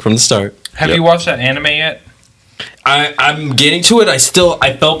Niantic from the start. Have you watched that anime yet? I'm getting to it. I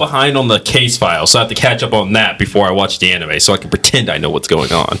fell behind on the case file, so I have to catch up on that before I watch the anime, so I can pretend I know what's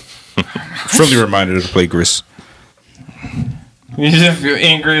going on. Friendly reminder to play Gris. You just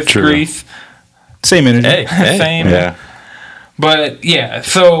Ingress, True. Grease, Same energy. Hey, same. Yeah. But yeah,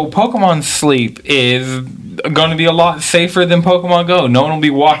 so Pokemon Sleep is going to be a lot safer than Pokemon Go. No one will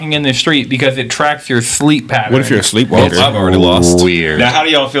be walking in the street because it tracks your sleep pattern. What if you're a sleepwalker? I've already lost. Weird. Now, how do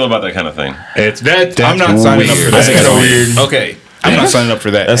y'all feel about that kind of thing? It's I'm not signing up for that. That's kinda weird. Okay. I'm not signing up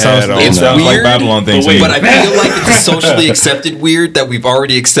for that. That sounds, at all. It's it sounds like weird, Babylon things. But I feel like it's a socially accepted weird that we've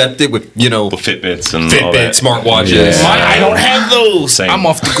already accepted with, The Fitbits and all Fitbit, that. smartwatches. Yeah. I don't have those. Same. I'm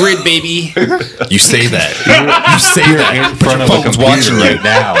off the grid, baby. You say that. You say that. in front of a phone's computer watching you. right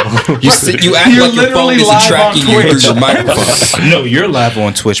now. You act You're like your phone literally isn't live tracking on you through Twitch. your microphone. No, you're live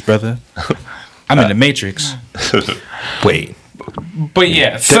on Twitch, brother. I'm in the Matrix. Wait. But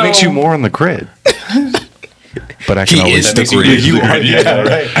yeah, so That makes you more on the grid. But I can He always is the grid. You are, yeah,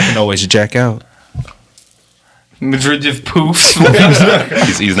 right. I can always jack out. Madrid just poofs.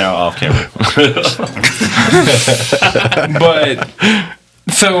 He's now off camera. But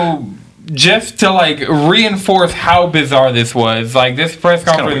so just to like reinforce how bizarre this was, like this press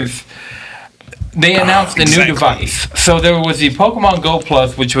kinda conference, they announced a new device. So there was the Pokemon Go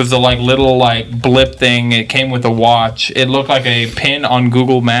Plus, which was the like little like blip thing. It came with a watch. It looked like a pin on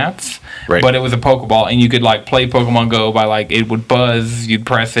Google Maps, Right. but it was a Pokeball, and you could like play Pokemon Go by like it would buzz, you'd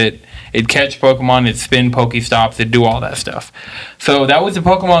press it, it'd catch Pokemon, it'd spin Pokestops, it'd do all that stuff. So that was the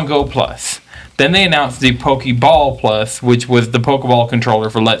Pokemon Go Plus. Then they announced the Pokeball Plus, which was the Pokeball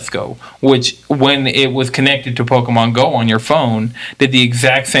controller for Let's Go, which when it was connected to Pokemon Go on your phone, did the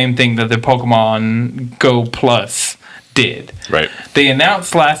exact same thing that the Pokemon Go Plus did. Right. They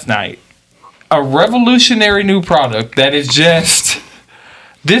announced last night a revolutionary new product that is just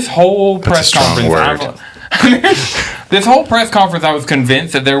this whole press strong conference. word. This whole press conference, I was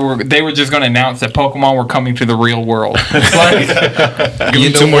convinced that they were just going to announce that Pokemon were coming to the real world. Like, Give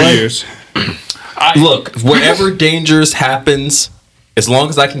me 2 more years. Look, whatever dangers happens, as long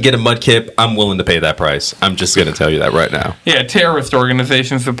as I can get a Mudkip, I'm willing to pay that price. I'm just going to tell you that right now. yeah, terrorist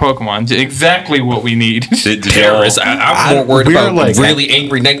organizations for Pokemon, exactly what we need. Did Terrorists. I'm more worried we're about like- really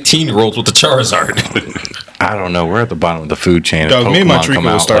angry 19-year-olds with the Charizard. I don't know. We're at the bottom of the food chain. Dog, If me and my Pokemon Trico come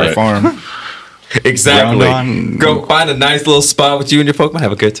will out, start a right? farm. Exactly. Groundon- Go find a nice little spot with you and your Pokemon.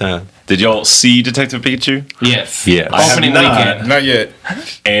 Have a good time. Did y'all see Detective Pikachu? Yes. Yes. I have Opening not. weekend. Not yet.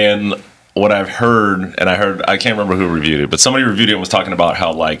 And what I've heard, and I can't remember who reviewed it, but somebody reviewed it and was talking about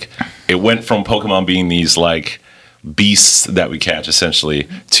how like it went from Pokemon being these like beasts that we catch essentially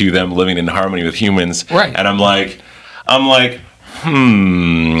to them living in harmony with humans. Right. And I'm like,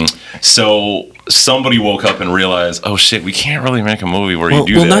 So somebody woke up and realized, oh shit, we can't really make a movie where you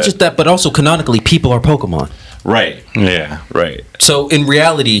do that. not just that, but also canonically, people are Pokemon. Right. Yeah. Right. So in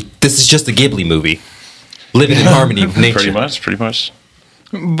reality, this is just a Ghibli movie, living in harmony with nature. Pretty much.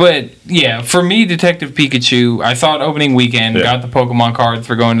 But yeah, for me, Detective Pikachu, I saw it opening weekend, Yeah. got the Pokemon cards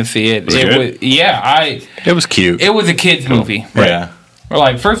for going to see it. Was it good? It was cute. It was a kids movie. Yeah. Or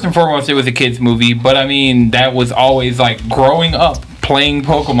like first and foremost, it was a kids movie. But I mean, that was always like growing up playing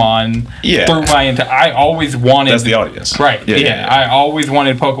Pokemon. Yeah. Through I always wanted. That's the audience. Right. Yeah. I always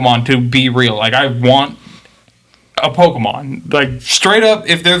wanted Pokemon to be real. Like I want a Pokemon. Like straight up,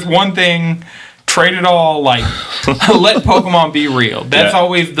 if there's one thing, trade it all. Like let Pokemon be real. That's Yeah.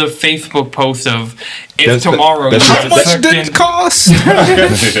 always the Facebook post of if That's the- tomorrow. that's you the- get How much sucked did in- it cost?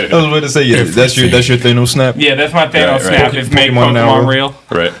 I was about to say, yeah, that's your Thanos snap. Yeah, that's my Thanos Right, right. snap. Is make Pokemon now Pokemon real.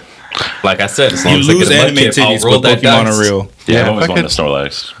 real. Right. Like I said, as long You as I lose get a anime Mudkip, I'll titties, roll but that Pokemon dice. are real. Yeah, I've if always I wanted could- the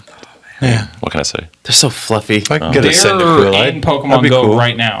Snorlax. Yeah. What can I say? They're so fluffy. If I could get a They're Cyndaquil, in Pokemon Go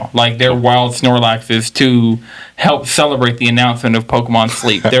right now. Like they're wild Snorlaxes to help celebrate the announcement of Pokemon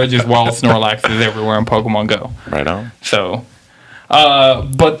Sleep. They're just wild Snorlaxes everywhere in Pokemon Go. Right on. So,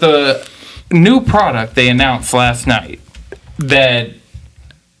 but the new product they announced last night that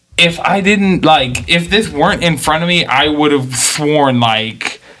if this weren't in front of me, I would have sworn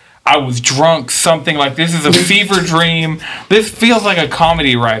like I was drunk, something like this is a fever dream. This feels like a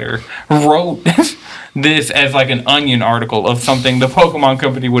comedy writer wrote this as like an Onion article of something the Pokemon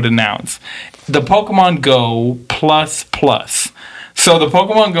Company would announce. The Pokemon Go Plus Plus. So the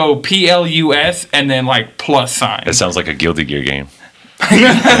Pokemon Go PLUS and then like plus sign. It sounds like a Guilty Gear game.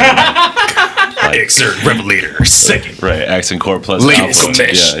 Exert Revelator second. Right, Accent Core plus Latest Alpha.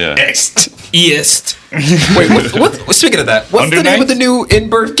 mesh. Yeah, yeah. East. Wait, what? Speaking of that, what's the name of the new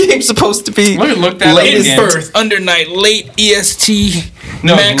In-Birth game supposed to be? Look that up Latest again. Birth, Under Night, Late EST,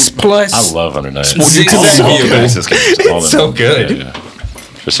 No, Max Plus. I love Under Night. Exactly. All the Access games, all of them. so good. Yeah, yeah.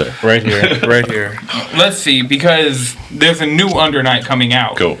 For sure. Right here, right here. Let's see, because there's a new Under Night coming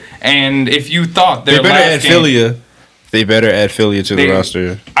out. Cool. And if you thought They their better add last game, Philia. They better add Philia to the They-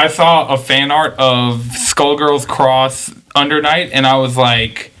 roster. I saw a fan art of Skullgirls Cross Under Night, and I was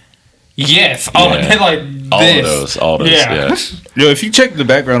like, yes, Yeah. like this. All those, Yeah. Yo, if you check the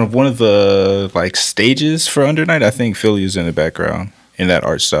background of one of the like stages for Under Night, I think Philly's in the background in that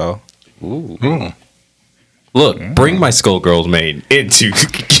art style. Look, bring my Skullgirls main into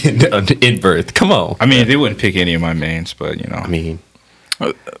In-Birth. Come on. I mean, they wouldn't pick any of my mains, but you know, I mean,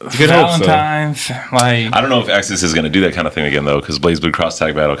 you could hope so. Valentine's, like, I don't know if Access is going to do that kind of thing again though, because Blaze Blue Cross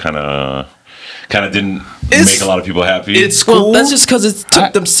Tag Battle kind of didn't make a lot of people happy. It's well, cool. that's just because it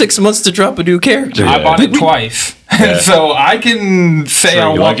took them 6 months to drop a new character. I bought it twice, so I can say Sure,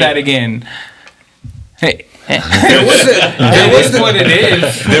 I you want like that it? again. Hey, there was what it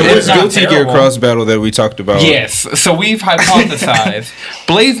is. there It's was not Guilty Gear terrible. Cross Battle that we talked about. Yes, so we've hypothesized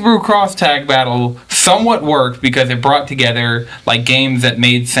Blaze Brew Cross Tag Battle somewhat worked because it brought together like games that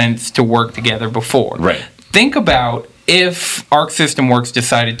made sense to work together before. Right. Think about if Arc System Works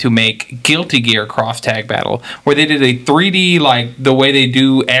decided to make Guilty Gear Cross Tag Battle, where they did a 3D like the way they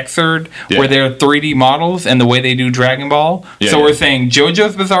do Xrd, Yeah. where they're 3D models, and the way they do Dragon Ball. Yeah, so yeah. we're saying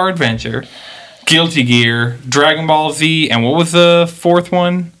JoJo's Bizarre Adventure, Guilty Gear, Dragon Ball Z, and what was the fourth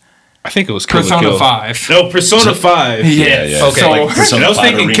one? I think it was Kill la Persona Kill. 5. No, Persona 5. Yeah, yeah. Okay, So, Like Persona I was 5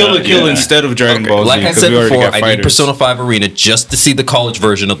 thinking Arena, Kill la Kill yeah. instead of Dragon Ball Z. Like I 'cause said we already before, got I need fighters. Persona 5 Arena just to see the college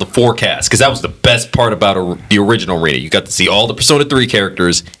version of the forecast because that was the best part about the original Arena. You got to see all the Persona 3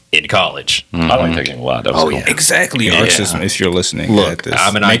 characters in college. I like that game a lot. That was cool. Exactly, Arc System, if you're listening. Look, at this.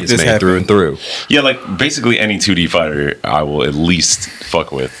 I'm an Make Itis this man happen. through and through. Yeah, like basically any 2D fighter, I will at least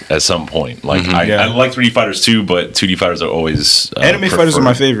fuck with at some point. Like Yeah. I like 3D fighters too, but 2D fighters are always Anime fighters are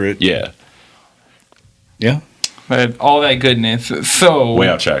my favorite. Yeah, Yeah. But all that goodness. So way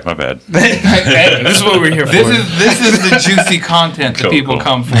out track. My bad. This is what we're here for. this is the juicy content that Cool, people cool.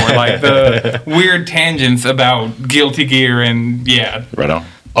 come for, like the weird tangents about Guilty Gear and yeah. Right on.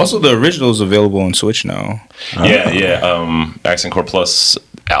 Also, the original is available on Switch now. Yeah. Accent Core Plus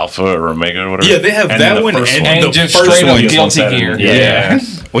Alpha or Omega or whatever. Yeah, they have And that then the one first and And the just first straight up one is on Guilty Saturn. Gear. Yeah.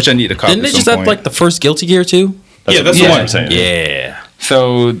 Which I need to copy. Didn't they at just some have point. like the first Guilty Gear too? Yeah, that's the the one one I'm saying. Yeah.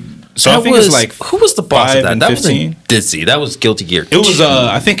 So So I That think was, it's like who was the boss 5 of that? and That 15. wasn't Dizzy. That was Guilty Gear. It was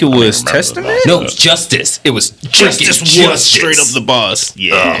I think it was remember Testament. No, it was Justice. It was Justice. the boss.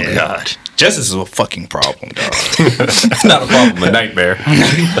 Yeah. Oh god, Justice is a fucking problem, dog. it's not a problem. A nightmare.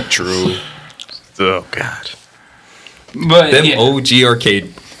 True. Oh god. but Them yeah. OG arcade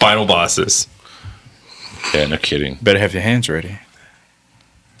final bosses. Yeah, no kidding. Better have your hands ready.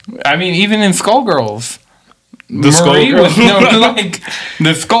 I mean, even in Skullgirls, The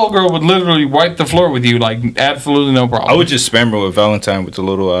the Skullgirl would literally wipe the floor with you, like absolutely no problem. I would just spam her with Valentine with the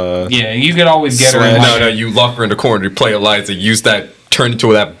little yeah, you could always get her. In Slash. like, No, you lock her in the corner, you play Eliza, use that, turn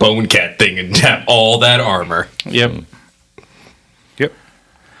into that bone cat thing, and have all that armor. Yep. Yep.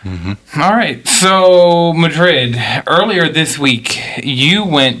 All right. So Madrid, earlier this week, you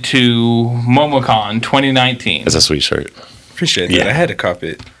went to MomoCon 2019. It's a sweet shirt. Appreciate that. I had to cop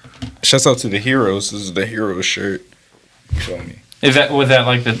it. Shouts out to the heroes. This is the hero shirt. Show me. Was that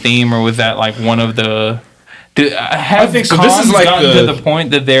like the theme, or was that like one of the? I think so. This is cons like gotten the- to the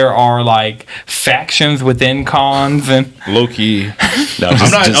point that there are like factions within cons, and Low key. No,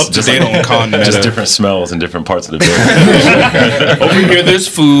 I'm not up to date on con Just meta. different smells in different parts of the building. Over here, there's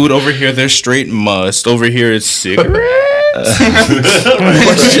food. Over here, there's straight must. Over here, it's cigarettes.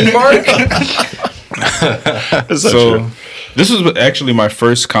 Question mark. So, this was actually my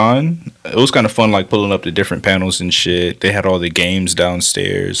first con. It was kind of fun, like pulling up the different panels and shit. They had all the games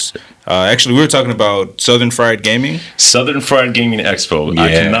downstairs. Actually, we were talking about Southern Fried Gaming. Southern Fried Gaming Expo. I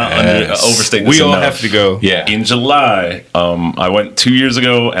cannot overstate this We all enough. have to go. Yeah. In July, I went 2 years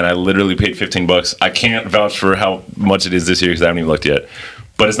ago, and I literally paid $15. I can't vouch for how much it is this year because I haven't even looked yet.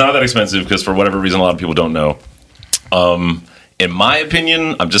 But it's not that expensive because for whatever reason, a lot of people don't know. In my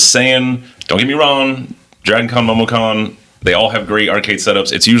opinion, I'm just saying, don't get me wrong, Dragon Con, MomoCon, they all have great arcade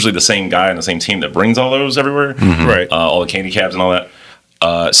setups. It's usually the same guy and the same team that brings all those everywhere. Right. All the candy cabs and all that.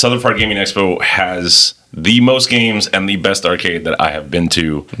 Southern Fried Gaming Expo has the most games and the best arcade that I have been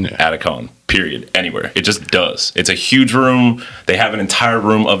to at a con, period, anywhere. It just does. It's a huge room. They have an entire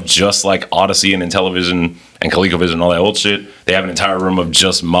room of just like Odyssey and Intellivision and ColecoVision and all that old shit. They have an entire room of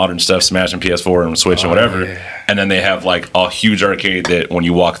just modern stuff, Smash and PS4 and Switch and whatever. Yeah. And then they have like a huge arcade that when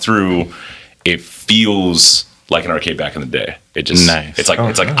you walk through, it feels like an arcade back in the day. It just it's like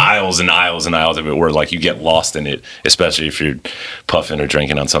aisles and aisles and aisles of it where like you get lost in it, especially if you're puffing or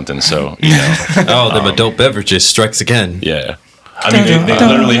drinking on something. So you know, them adult beverages strikes again. Yeah, I mean they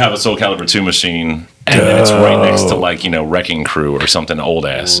literally have a Soul Calibur 2 machine, and then it's right next to like Wrecking Crew or something old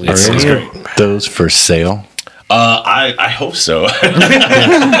ass. It's great. Those for sale? I hope so.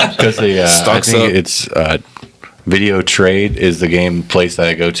 Because I think it's Video Trade is the game place that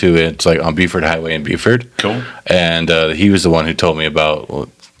I go to. It's like on Beaufort Highway in Beaufort. Cool. And he was the one who told me about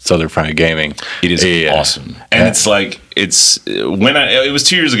Southern Fried Gaming. It is awesome. And it's like, it was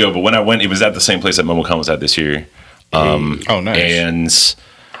 2 years ago, but when I went, it was at the same place that MomoCon was at this year. Nice. And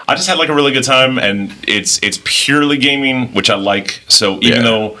I just had like a really good time, and it's purely gaming, which I like. So even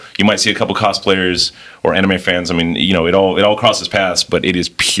though you might see a couple cosplayers or anime fans, I mean, it all crosses paths, but it is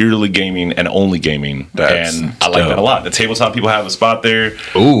purely gaming and only gaming, and I like that a lot. The tabletop people have a spot there.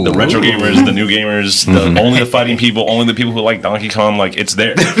 Ooh, the retro gamers, the new gamers, only the fighting people, only the people who like Donkey Kong, like it's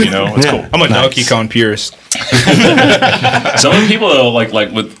there. It's cool. I'm a Donkey Kong purist. Some of the people though, like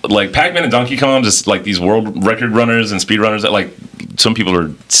with like Pac-Man and Donkey Kong, just like these world record runners and speed runners, that like some people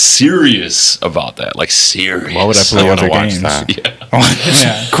are serious about that. Like serious. Why would I play other games?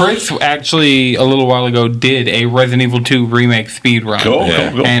 Yeah. Chris actually a little while ago did a Resident Evil 2 remake speed run. Cool.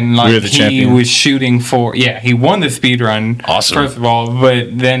 And like he was shooting for he won the speed run. Awesome. First of all,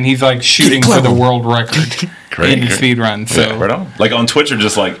 but then he's like shooting for the world record in the speed run. So right on. Like on Twitch or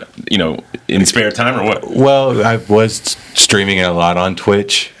just like in spare time or what? Well, I was streaming it a lot on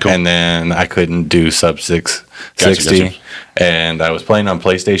Twitch, and then I couldn't do sub 660, Gotcha. and I was playing on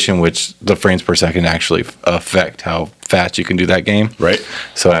PlayStation, which the frames per second actually affect how fast you can do that game. Right.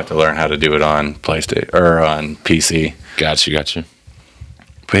 So I have to learn how to do it on PlayStation or on PC. Gotcha.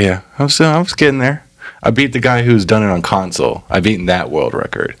 But yeah, I was getting there. I beat the guy who's done it on console. I've beaten that world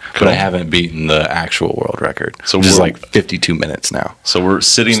record, but I haven't beaten the actual world record. So which is we're- like 52 minutes now. So we're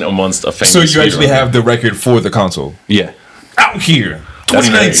sitting amongst a famous So you actually speedrunner. have the record for the console Yeah. out here. That's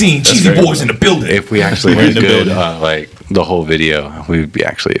 2019, great. That's Cheesy great. Boys in the building. If we actually We're in did the good, building. like the whole video, we would be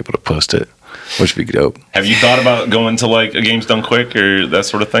actually able to post it, which would be dope. Have you thought about going to like a game's done quick or that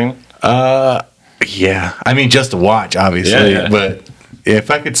sort of thing? Yeah, I mean, just to watch, obviously, Yeah. but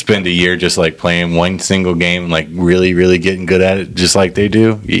if I could spend a year just like playing one single game, like really, really getting good at it, just like they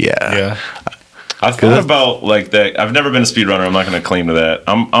do, Yeah. I've thought about like that. I've never been a speedrunner. I'm not going to claim to that.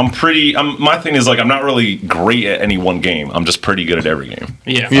 My thing is like I'm not really great at any one game. I'm just pretty good at every game.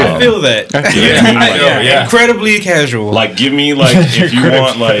 I feel that. You know what I mean? Like, yeah. Incredibly casual. like give me like if you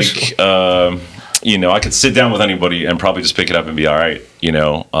want like I could sit down with anybody and probably just pick it up and be all right.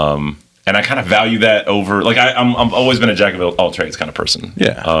 And I kind of value that over like I've always been a jack of all trades kind of person.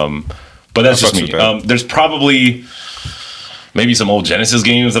 Yeah. But that's I just fucks me. with that. There's probably maybe some old Genesis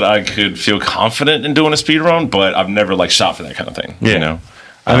games that I could feel confident in doing a speed run, but I've never like shot for that kind of thing. Yeah.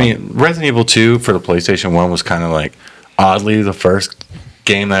 I mean, Resident Evil 2 for the PlayStation 1 was kind of like oddly the first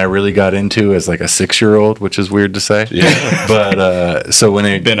game that I really got into as like a 6-year-old, which is weird to say. Yeah. But so when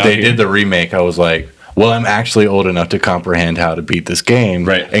they Been out here. did the remake, I was like, well, I'm actually old enough to comprehend how to beat this game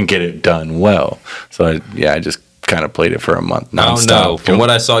and get it done well. So I just kind of played it for a month I don't nonstop. know. From what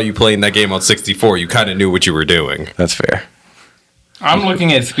I saw you playing that game on 64, you kind of knew what you were doing. That's fair. I'm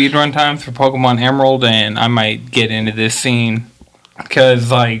looking at speedrun times for Pokemon Emerald, and I might get into this scene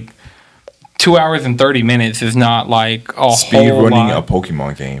because like 2 hours and 30 minutes is not like a Speed whole running lot. a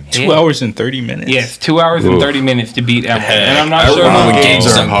Pokemon game. 2 hours and 30 minutes. Yes, 2 hours and 30 minutes to beat Emerald, and I'm not I sure remember how when games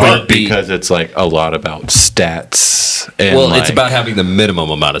games are are hard hard beat. because it's like a lot about stats. And Well, like, it's about having the minimum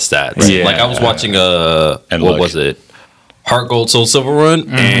amount of stats. Yeah. Like I was watching And what luck. was it? Heart Gold Soul Silver run,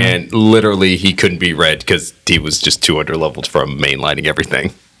 and literally he couldn't be red because he was just too under leveled from mainlining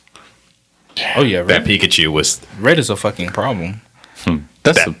everything. Oh yeah, That red, Pikachu was red is a fucking problem.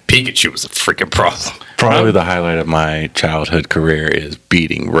 that's that Pikachu was a freaking problem. probably the highlight of my childhood career is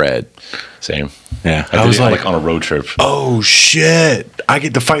beating Red. Same. Yeah, I I did was it, like, on a road trip. oh shit, I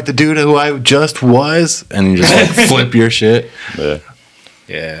get to fight the dude who I just was, and you just like flip your shit. Yeah.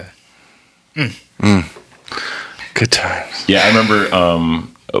 Yeah. Good times. Yeah, I remember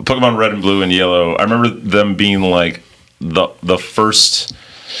Pokemon Red and Blue and Yellow. I remember them being like the first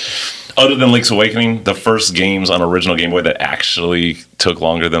other than Link's Awakening, the first games on original Game Boy that actually took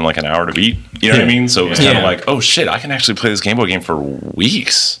longer than like an hour to beat. You know what I mean? So it was kind of like, oh shit, I can actually play this Game Boy game for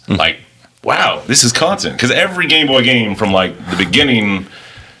weeks. Like, wow, this is content. Because every Game Boy game from like the beginning,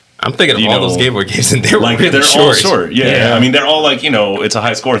 I'm thinking of you all know, those Game Boy games, and they were like really they're short. all short. Yeah. I mean, they're all like, you know, it's a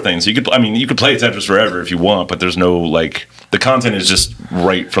high score thing. So you could, I mean, you could play Tetris forever if you want, but there's no like, the content is just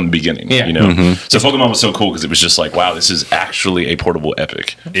right from the beginning. Yeah. You know? So Pokemon was so cool because it was just like, wow, this is actually a portable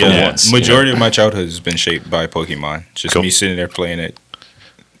epic. For once, Majority of my childhood has been shaped by Pokemon. Just Cool. me sitting there playing it.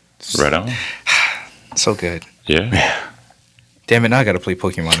 Right on. So good. Yeah. Damn it, now I gotta play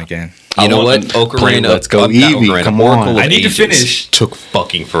Pokemon again. You know what? play Ocarina. Let's Go not Eevee, Ocarina, come Oracle on. of I need to Ages finish. Took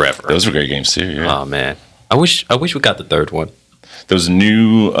fucking forever. Those were great games too. Yeah. Oh man, I wish we got the third one. Those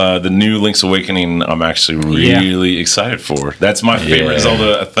new, the new Link's Awakening, I'm actually really excited for. That's my favorite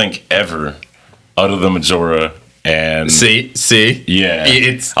Zelda, I think, ever, other than Majora. And See, yeah,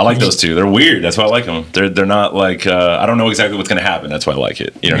 it's I like those two. They're weird. That's why I like them. They're not like I don't know exactly what's gonna happen. That's why I like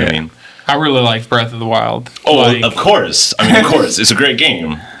it. You know what I mean? I really like Breath of the Wild. Oh, Like, of course. I mean, of course, it's a great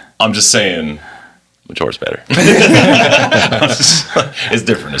game. I'm just saying, Majora's better. It's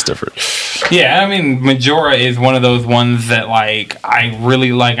different. It's different. yeah, I mean, Majora is one of those ones that like I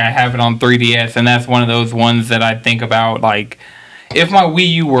really like. I have it on 3DS, and that's one of those ones that I think about like. If my Wii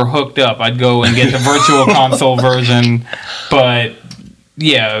U were hooked up, I'd go and get the Virtual Console version. But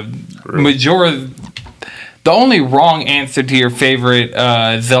yeah, Majora. The only wrong answer to your favorite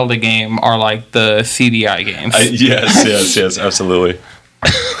Zelda game are like the CDI games. Yes, absolutely.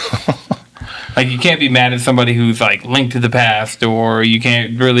 Like you can't be mad at somebody who's like Link to the Past, or you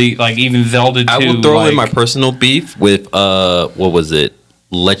can't really like even Zelda 2. I will throw like, in my personal beef with what was it?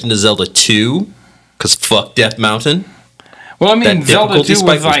 Legend of Zelda 2, because fuck Death Mountain. Well, I mean, that Zelda 2 difficulty was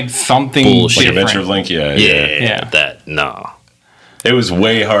spike was like something bullshit. Like different. Adventure of Link, yeah. Yeah. that no. It was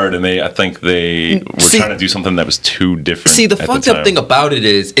way hard, and I think they were See- trying to do something that was too different. See, the at fucked time. up thing about it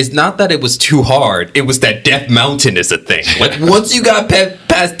is not that it was too hard. It was that Death Mountain is a thing. Like once you got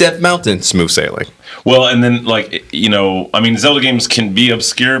past Death Mountain, smooth sailing. Well, and then like you know, I mean, Zelda games can be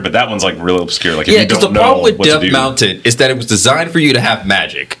obscure, but that one's like real obscure. Like if Yeah, you because don't the know problem with what to Death do, Mountain is that it was designed for you to have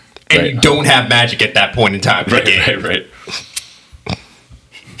magic, and Right. you don't have magic at that point in time. In the game. right.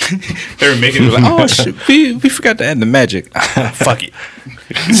 They were making it like, oh shit, we forgot to add the magic. Fuck it.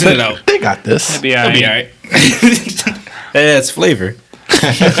 Send it out. They got this. It'll be all It'll right. be alright. That's flavor. All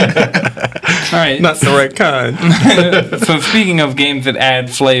right. Not the right kind. So speaking of games that add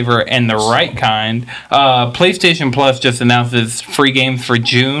flavor and the right kind, PlayStation Plus just announces free games for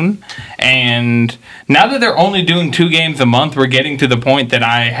June, and now that they're only doing 2 games a month, we're getting to the point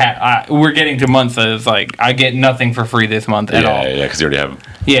that we're getting to months that it's like I get nothing for free this month at all. Yeah, because you already have them.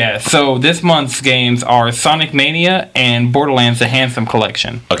 Yeah, so this month's games are Sonic Mania and Borderlands: The Handsome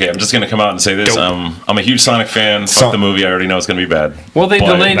Collection. Okay, I'm just gonna come out and say this. I'm a huge Sonic fan. Fuck the movie. I already know it's gonna be bad. Well, they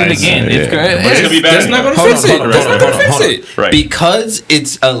But- delayed it again. Yeah. It's good. But it's gonna be bad. That's not anyway. gonna fix it. Hold on, That's right, not right, gonna right, fix it. Right. Because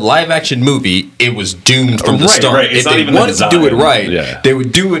it's a live action movie, it was doomed from the Right, start. right. It's If not they even the wanted to do it design. right, Yeah. they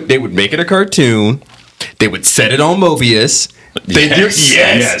would do it. They would make it a cartoon. They would set it on Mobius. They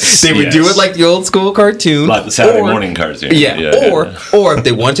Yes, They would do yes. it like the old school cartoon, Like the Saturday or- morning cartoon. Yeah, or if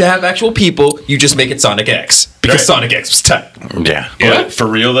they want to have actual people, you just make it Sonic X because Right. Sonic X was tight. Yeah. But for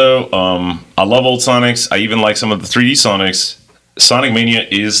real though, I love old Sonics. I even like some of the 3D Sonics. Sonic Mania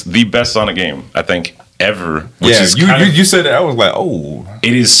is the best Sonic game I think ever. Which Yeah, is kind of- you said that. I was like, oh,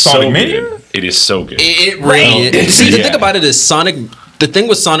 it is Sonic so Mania? good. It is so good. It really. See, the Yeah. thing about it is Sonic. The thing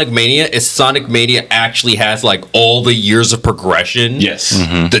with Sonic Mania is Sonic Mania actually has like all the years of progression. Yes.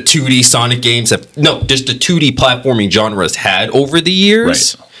 The 2D Sonic games have just the 2D platforming genre has had over the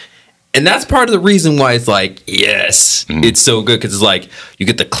years. Right. And that's part of the reason why it's like, yes, it's so good because it's like you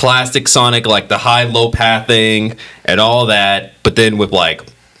get the classic Sonic, like the high-low pathing and all that, but then with like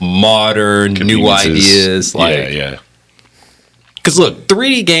modern, new Conveniences. ideas. Like, yeah. because look,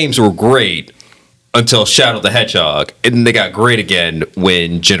 3D games were great until Shadow the Hedgehog, and then they got great again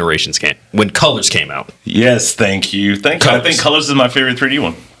when when Colors came out. Yes, thank you. I Colors. think Colors is my favorite 3D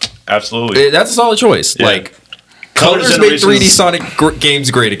one. Absolutely. That's a solid choice. Yeah. Like. Colors Colors made 3D Generations- Sonic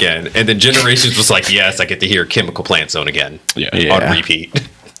games great again, and then Generations was like, yes, I get to hear Chemical Plant Zone again Yeah. on repeat.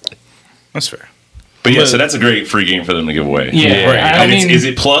 That's fair. But yeah, so that's a great free game for them to give away. Yeah, Right. I And mean- is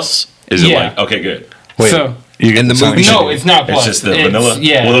it plus? Is it Yeah. like okay, good? Wait. So You get And the Sonic movie- no, it's not plus. It's just the It's- vanilla.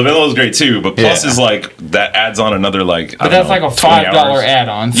 Yeah. Well, the vanilla is great too, but plus Yeah. is like that adds on another like. But that's like a $5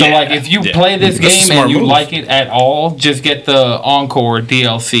 add-on. So Yeah. like if you Yeah. play this That's a game smart and you move. like it at all, just get the Encore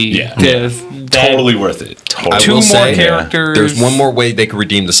DLC. Yeah. That- Totally worth it. I Totally. Two will more say, characters. There's one more way they could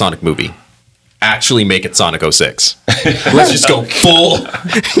redeem the Sonic movie. actually make it Sonic 06. Let's just go full.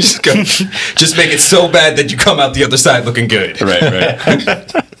 Just make it so bad that you come out the other side looking good.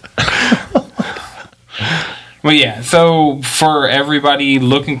 Right. Well, yeah. So for everybody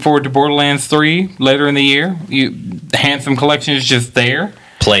looking forward to Borderlands 3 later in the year, the Handsome Collection is just there.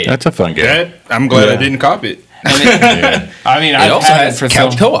 Play it. That's a fun game. I'm glad I didn't cop it. And I mean, It I've also had has it for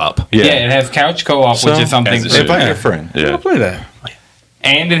couch co-op. Yeah, it has couch co-op, So, which is something. as it should. Invite your friend. Yeah. I'll play that.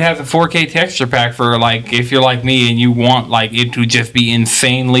 And it has a 4K texture pack for like if you're like me and you want like it to just be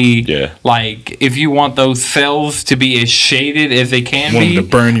insanely like if you want those cells to be as shaded as they can Want be. to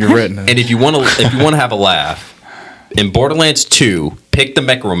burn your retina. And if you want to have a laugh, in Borderlands 2, pick the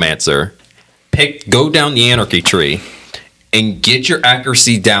Necromancer, go down the Anarchy tree, and get your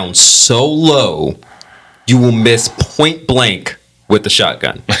accuracy down so low you will miss point blank with the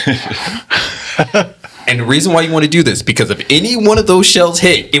shotgun. And the reason why you want to do this, because if any one of those shells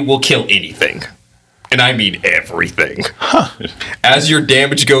hit, it will kill anything. And I mean everything. As your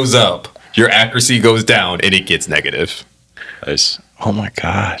damage goes up, your accuracy goes down, and it gets negative. Nice. Oh my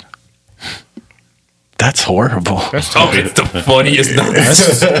god. That's horrible. That's Oh, it's the funniest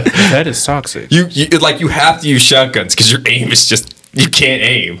nonsense. that is toxic. You have to use shotguns because your aim is just, you can't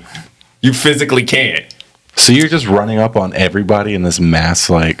aim. You physically can't. So you're just running up on everybody in this mass,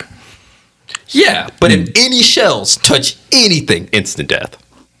 like. Yeah, but if any shells touch anything, instant death.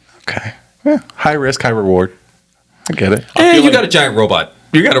 Okay. Yeah. High risk, high reward. I get it. And you got a giant robot.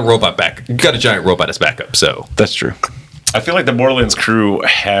 You got a robot back. You got a giant robot as backup. So That's true. I feel like the Borderlands crew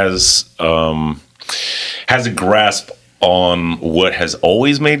has a grasp on what has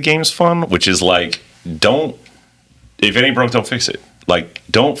always made games fun, which is like, if it ain't broke, don't fix it. Like,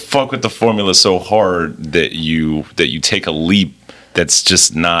 don't fuck with the formula so hard that you take a leap that's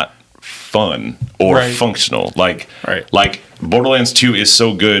just not fun or functional. Like Borderlands 2 is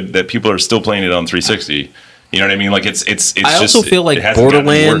so good that people are still playing it on 360. You know what I mean? Like it's I just, also feel like it hasn't gotten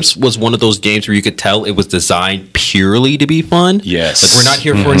Borderlands worse. was one of those games where you could tell it was designed purely to be fun. Yes. Like, we're not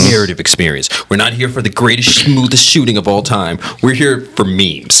here for a narrative experience. We're not here for the greatest, smoothest shooting of all time. We're here for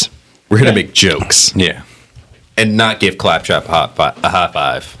memes. We're here to make jokes Yeah. and not give Claptrap a high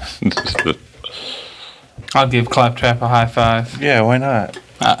five. I'll give Claptrap a high five. Yeah, why not?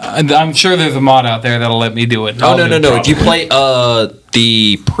 I'm sure there's a mod out there that'll let me do it. Oh, I'll no. do it If you probably. play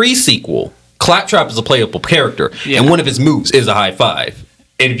the pre-sequel, Claptrap is a playable character, and one of his moves is a high five.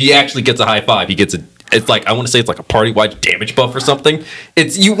 And if he actually gets a high five, he gets it's like, I want to say it's like a party-wide damage buff or something.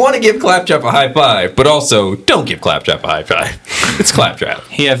 You want to give Claptrap a high five, but also don't give Claptrap a high five. It's Claptrap.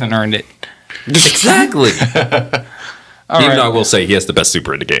 He hasn't earned it. Exactly. All Even right. though I will say he has the best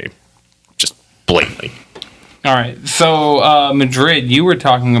super in the game. Just blatantly. All right. So, Madrid, you were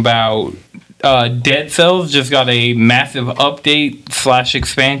talking about Dead Cells just got a massive update /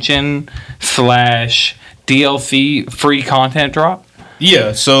 expansion / DLC free content drop.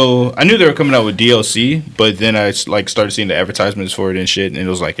 Yeah, so I knew they were coming out with DLC, but then I started seeing the advertisements for it and shit, and it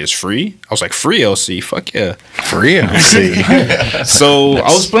was like, it's free? I was like, free LC? Fuck yeah. Free LC. So I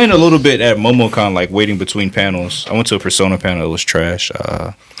was playing a little bit at MomoCon, like waiting between panels. I went to a Persona panel, it was trash.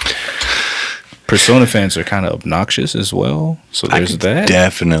 Persona fans are kind of obnoxious as well, so I there's could that.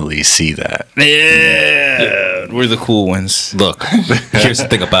 definitely see that. Yeah, we're the cool ones. Look, here's the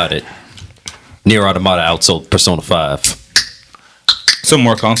thing about it. Nier Automata outsold Persona 5. Some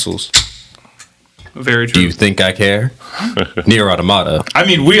more consoles. Very Do true. you think I care? Nier Automata. I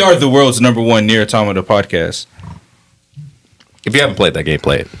mean, we are the world's #1 Nier Automata podcast. If you haven't played that game,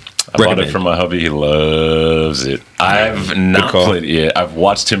 play it. I bought it Recommend. from my hubby. He loves it. I've not call. played it yet. I've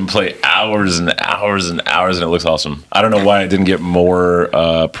watched him play hours and hours and hours, and it looks awesome. I don't know why it didn't get more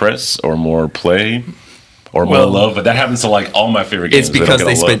press or more play or more love, but that happens to like all my favorite games. It's because don't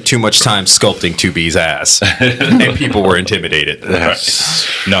they get a love. spent too much time sculpting 2B's ass, and people were intimidated.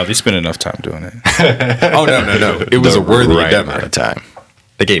 No, they spent enough time doing it. Oh no! It was a worthy right amount endeavor. of time.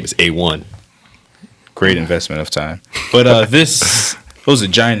 The game is A1. Great investment of time. But this was a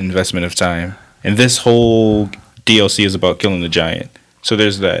giant investment of time. And this whole DLC is about killing the giant. So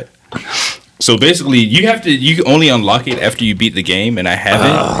there's that. So basically, you can only unlock it after you beat the game, and I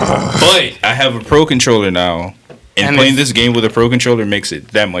haven't. But I have a pro controller now. And playing this game with a pro controller makes it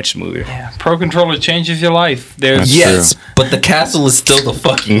that much smoother. Yeah, Pro Controller changes your life. There's Yes, but the castle is still the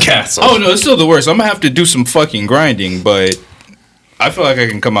fucking castle. Oh no, it's still the worst. I'm gonna have to do some fucking grinding, but I feel like I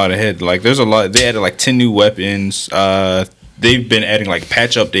can come out ahead. Like there's a lot. They added like 10 new weapons. They've been adding like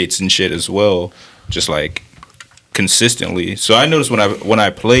patch updates and shit as well, just like consistently. So I noticed when I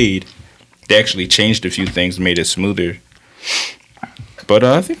played, they actually changed a few things, made it smoother. But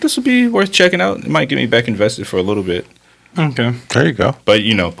I think this will be worth checking out. It might get me back invested for a little bit. Okay. There you go. But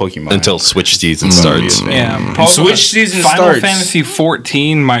you know, Pokemon Until Switch season starts. Yeah. Switch season Final starts. Fantasy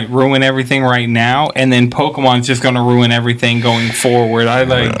 14 might ruin everything right now, and then Pokemon's just going to ruin everything going forward. I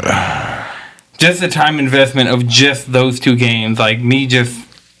like just the time investment of just those two games. Like me,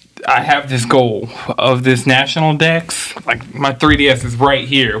 I have this goal of this national Dex. Like my 3DS is right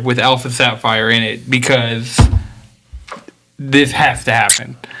here with Alpha Sapphire in it because this has to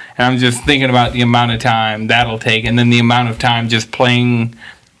happen. And I'm just thinking about the amount of time that'll take, and then the amount of time just playing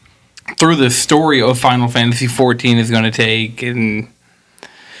through the story of Final Fantasy 14 is going to take. And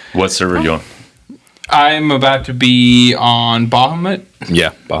What server are you on? I'm about to be on Bahamut.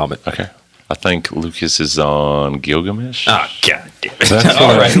 Yeah, Bahamut. Okay. I think Lucas is on Gilgamesh. Oh, god damn it. That's All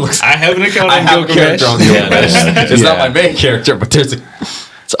what right, looks I have an account I on have a Gilgamesh. character on Gilgamesh. It's not Yeah. my main character, but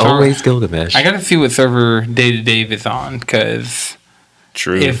it's always Gilgamesh. I got to see what server Day to Dave is on because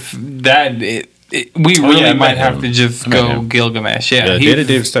True. if that we really I met might have him. to just I met go him. Gilgamesh. Yeah, yeah, he- Data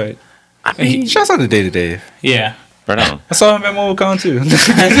Dave's tight. Shouts out to Data Dave. yeah. Right on. I saw him at MomoCon too.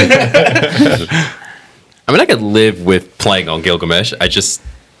 I mean, I could live with playing on Gilgamesh.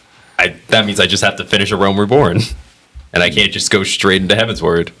 That means I just have to finish A Realm Reborn. And I can't just go straight into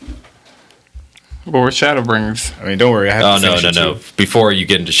Heavensward. Or Shadowbringers. I mean, don't worry. I have Oh, to no, finish no, it no. too. Before you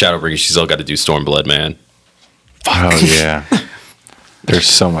get into Shadowbringers, you still got to do Stormblood, man. Oh yeah. There's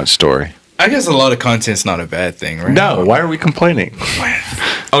so much story. I guess a lot of content's not a bad thing, right? No, why are we complaining?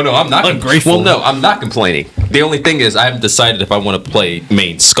 Oh, no, I'm not. Ungrateful. Well, no, I'm not complaining. The only thing is I haven't decided if I want to play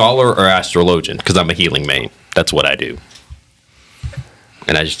main Scholar or Astrologian, because I'm a healing main. That's what I do.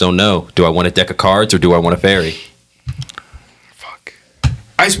 And I just don't know. Do I want a deck of cards or do I want a fairy? Fuck.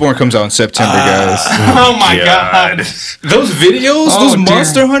 Iceborne comes out in September, guys. Oh my god. Those videos, Oh, those dear.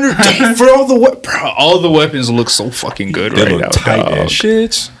 Monster Hunter, for all the weapons look so fucking good They right look now. tight dog. as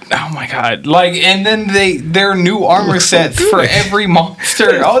shit. Oh my god. Like, and then their new armor sets for every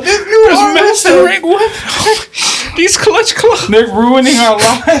monster. Oh, this new armor set. These clutch claws. They're ruining our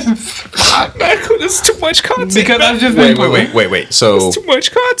lives. That's too much content. Because I've just been Wait. So Too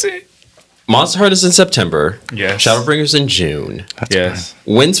much content. Monster Hunter's in September. Yes. Shadowbringers in June. Yes.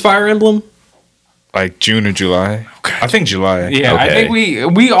 When's Fire Emblem? Like June or July. I think July. Yeah, I Okay.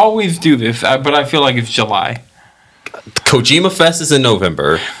 think we always do this, but I feel like it's July. Kojima Fest is in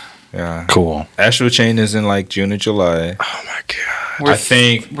November. Yeah. Cool. Astral Chain is in like June or July. Oh my god. We're, I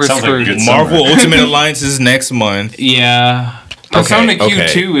think we're Sounds like a screwed. good Marvel Ultimate Alliance is next month. Yeah. Persona okay.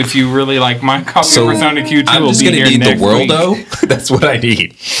 Q2, if you really like my copy So, of Persona Q2, I'm will just be gonna here need the next world week. though. That's what I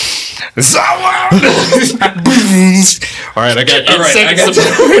need. All right, I got. All right, I got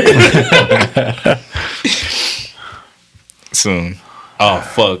soon. Oh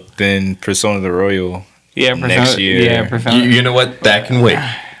fuck! Then Persona the Royal. Yeah, Persona, Next year. Yeah, Persona. you know what? That can wait.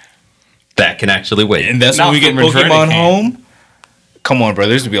 That can actually wait. And that's Not when we get for Madrid, Pokemon it can't. home. Come on, bro.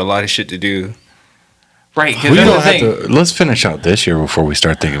 There's gonna be a lot of shit to do. Right, because We that's don't the have thing. to. Let's finish out this year before we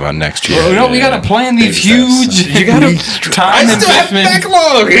start thinking about next year. No, we gotta plan these huge time investments.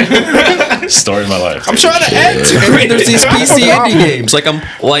 backlog. Story of my life. I'm trying to add to I mean, there's these PC indie games.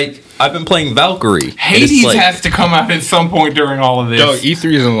 I've been playing Valkyrie. and it's Hades like- has to come out at some point during all of this. Yo,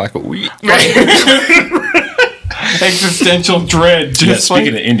 E3 is in like a week. Existential dread. Yeah, Just like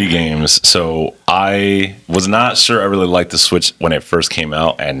speaking of indie games, so I was not sure I really liked the Switch when it first came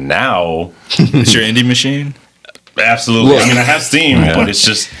out, and now It's your indie machine. absolutely. I mean, I have Steam, but it's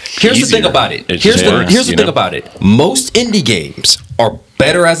just Here's the easier. thing about it. It Here's just the works, here's the you thing know? about it. Most indie games are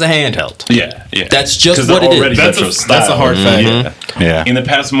better as a handheld. Yeah, yeah. That's just 'Cause what they're it is. already That's retro a style. hard fact. Yeah. In the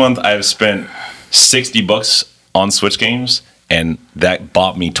past month, I've spent $60 on Switch games, and that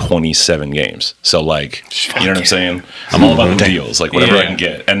bought me 27 games. So, like, you know what I'm saying? I'm all about the deals, like whatever I Yeah. can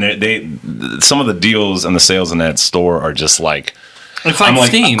get. And they some of the deals and the sales in that store are just like it's like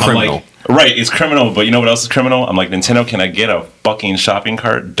Steam. I'm Criminal. like, right, it's criminal. But you know what else is criminal? I'm like, Nintendo, can I get a fucking shopping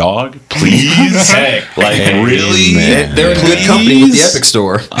cart, dog, please? Heck, like really? man. They're in good company with the Epic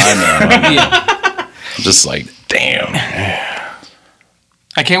Store. I know. I'm just like, damn.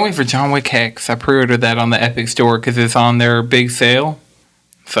 I can't wait for John Wick Hex. I pre-ordered that on the Epic Store because it's on their big sale.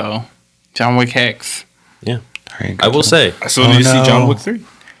 So, John Wick Hex. I will say, So do you see John Wick 3?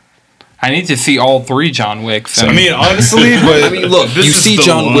 I need to see all three John Wicks. I mean, honestly, but I mean, look, this you is see the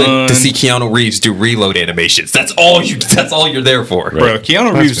John Wick one- to see Keanu Reeves do reload animations. That's all you're there for. Bro,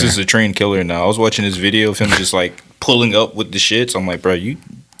 Keanu Reeves is a trained killer now. I was watching this video of him just like pulling up with the shits. I'm like, bro, you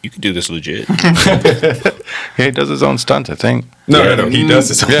you could do this legit. Yeah, he does his own stunts, I think. No, he does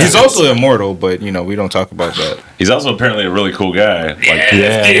this. He's also immortal, but you know we don't talk about that. He's also apparently a really cool guy. Like,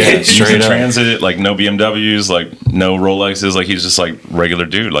 Yeah, straight straight up. transit, like no BMWs, like no Rolexes. Like he's just like regular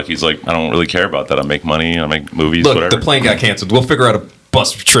dude. Like he's like, I don't really care about that. I make money. I make movies. Look, whatever. the plane got canceled. We'll figure out a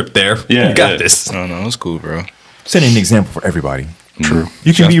bus trip there. Yeah, we got yeah. this. No, it's cool, bro. Setting an example for everybody. True.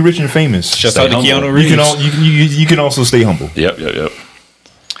 You can be rich and famous. Just Stay out to humble. Keanu You Reeves. can you can also stay humble Yep.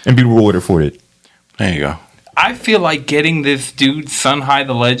 and be rewarded for it. There you go. I feel like getting this dude Sun High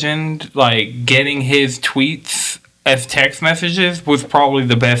the Legend, like getting his tweets as text messages was probably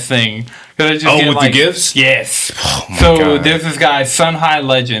the best thing. 'Cause I just Oh, get, with the like, gifts? Yes. my So God. there's this guy Sun High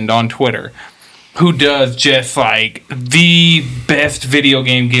Legend on Twitter who does just like the best video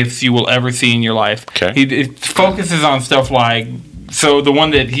game gifts you will ever see in your life. Okay. It focuses on stuff like, so the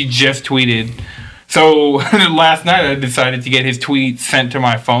one that he just tweeted. So last night I decided to get his tweet sent to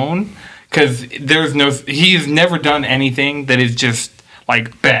my phone because he's never done anything that is just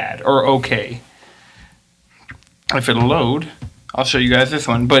like bad or okay. If it'll load, I'll show you guys this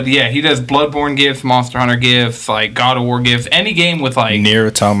one. But yeah, he does Bloodborne gifts, Monster Hunter gifts, like God of War gifts, any game with like Nier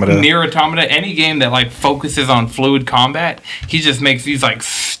Automata. Nier Automata, any game that like focuses on fluid combat, he just makes these like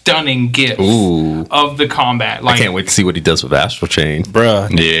stunning gifts Ooh. of the combat. Like I can't wait to see what he does with Astral Chain. Bruh.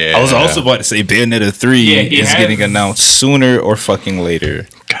 Yeah. I was also about to say Bayonetta 3 Yeah, he is has- getting announced sooner or fucking later.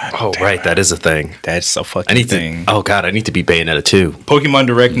 Oh, right, that is a thing. That's a fucking I need thing. to. Oh God, I need to be Bayonetta too. Pokemon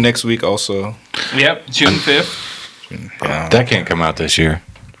Direct next week also. Yep, June 5th. That can't come out this year.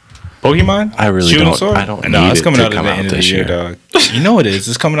 Pokemon? I really Shield and don't- Sword? I don't No, need it's it coming to out at come the out end of the this year, year. dog. You know it is.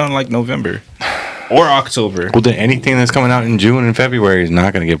 It's coming out in like November or October. Well, then anything that's coming out in June and February is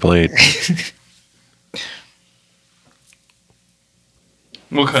not going to get played.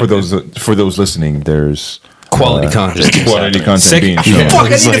 We'll cut For this. those listening, there's Quality content. quality content Sek- being shown. Fuck, I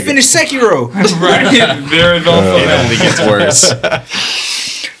need to finish Sekiro. Right. There is also It that. only gets worse.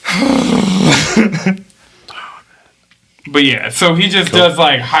 But yeah, so he just does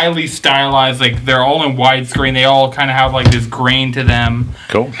like highly stylized, like they're all in widescreen. They all kind of have like this grain to them.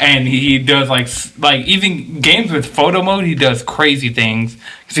 Cool. And he does like even games with photo mode, he does crazy things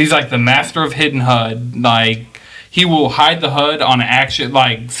because he's like the master of hidden HUD. Like he will hide the HUD on action,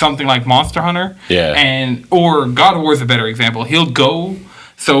 like something like Monster Hunter. Yeah. And or God of War is a better example. He'll go.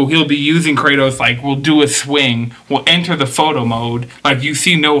 So he'll be using Kratos, like, we'll do a swing, we'll enter the photo mode, like, you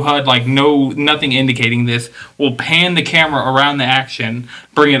see no HUD, like, nothing indicating this. We'll pan the camera around the action,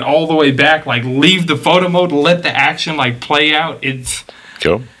 bring it all the way back, like, leave the photo mode, let the action, like, play out. It's,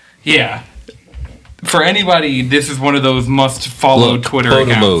 Cool. yeah. For anybody, this is one of those must-follow Look, Twitter photo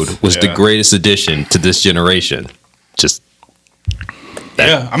accounts. mode was the Yeah. greatest addition to this generation. Just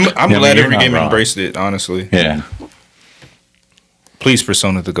Yeah, I'm I mean, glad you're every not game wrong. embraced it, honestly. Yeah. Please,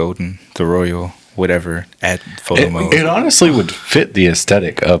 Persona the Golden, the Royal, whatever, add photo mode. It honestly would fit the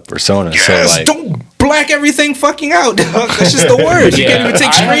aesthetic of Persona. So like, don't black everything fucking out, dog. That's just the worst. You can't even take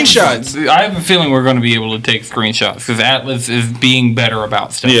screenshots. I have a feeling we're going to be able to take screenshots because Atlas is being better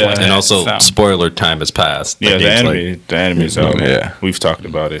about stuff Yeah. like that. and also so. spoiler time has passed. Yeah, the game's anime, the anime's out. Yeah. We've talked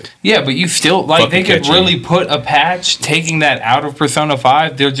about it. Yeah, but you still like they Fucking could catchy. really put a patch taking that out of Persona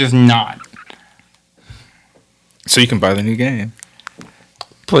 5. They're just not. So you can buy the new game.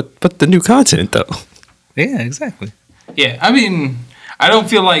 But the new content though. Yeah, exactly. Yeah, I mean, I don't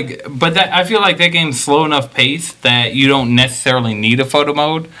feel like, but that I feel like that game's slow enough pace that you don't necessarily need a photo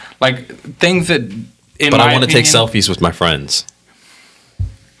mode. Like things that, in But my I want to take opinion, selfies with my friends.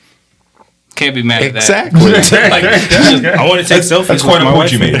 Can't be mad at that. exactly. I want to take selfies. That's quite with a my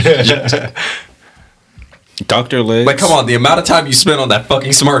point you wife. made. Dr. Legs. Like, come on, the amount of time you spent on that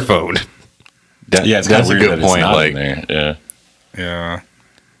fucking smartphone. Yeah, it's that's a kinda weird good that it's point. not Like, in there. Yeah. Yeah.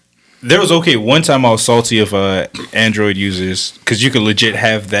 There was one time I was salty of Android users because you could legit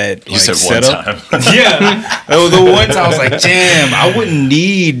have that You like, said one setup. time. Yeah. The one time I was like, damn, I wouldn't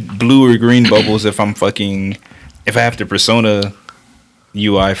need blue or green bubbles if I have the Persona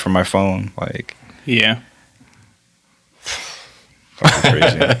UI for my phone. Like, Yeah. fucking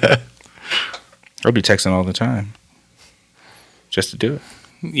crazy. I'll be texting all the time just to do it.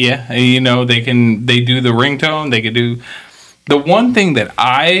 Yeah, you know, they do the ringtone, they could do the one thing that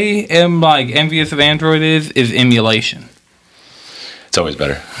I am like envious of Android is emulation. It's always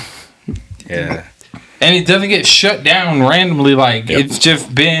better. Yeah. And it doesn't get shut down randomly like Yep. it's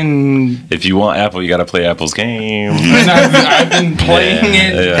just been If you want Apple, you got to play Apple's game. and I've been playing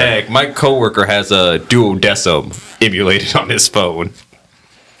it. Yeah. Heck, my coworker has a Duodecim emulated on his phone.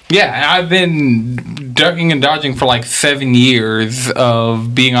 Yeah, I've been ducking and dodging for like 7 years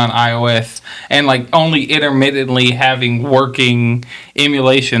of being on iOS and like only intermittently having working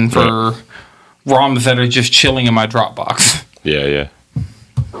emulation for ROMs that are just chilling in my Dropbox. Yeah.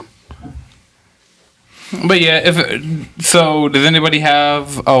 But yeah, so does anybody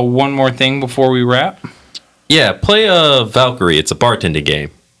have one more thing before we wrap? Yeah, play Valkyrie. It's a bartending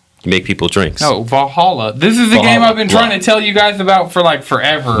game. You make people drinks. No, Valhalla. This is the game I've been trying to tell you guys about for like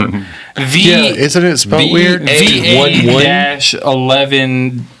forever. Isn't it spelled weird?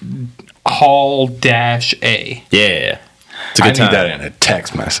 VA-11 Hall-A. Yeah. It's a good time. I need that in a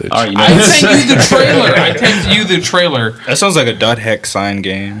text message. All right, I sent you the trailer. I texted you the trailer. That sounds like a .hex sign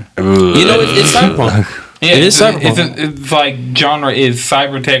game. You know, it's Cyberpunk. Yeah, it is Cyberpunk. It's like genre is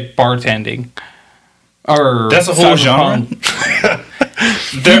cybertech bartending. Or that's a whole genre.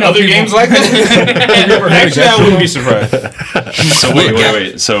 There are other games like that. Actually, I wouldn't be surprised. So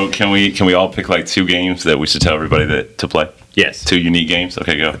wait. So can we all pick like 2 games that we should tell everybody to play? Yes. 2 unique games.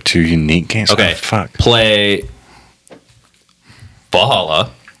 Okay, go. 2 unique games. Okay. Oh, fuck. Play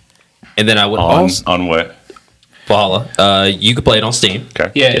Valhalla, and then I would on what? Valhalla. You could play it on Steam.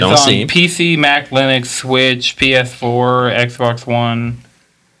 Okay. Yeah, it's on Steam. PC, Mac, Linux, Switch, PS4, Xbox One.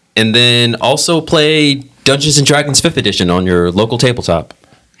 And then also play Dungeons and Dragons 5th edition on your local tabletop.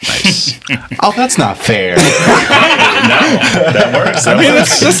 Nice. Oh, that's not fair. No, that works.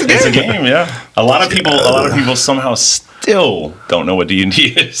 That's it's a game. Yeah. A lot of people somehow still don't know what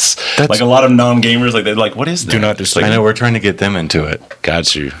D&D is. Like a lot of non-gamers, like they're like, "What is that?" Do not disturb. I know we're trying to get them into it.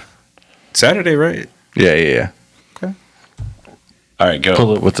 Got you. Saturday, right? Yeah. All right, go.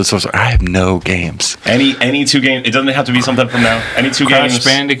 Pull it with the source. I have no games. Any 2 games. It doesn't have to be something from now. Any 2 Crash games.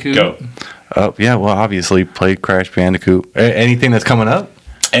 Bandicoot. Go. Oh yeah, well obviously play Crash Bandicoot. Anything that's coming up.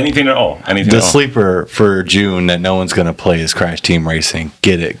 Anything at all. Anything The at all. sleeper for June that no one's gonna play is Crash Team Racing.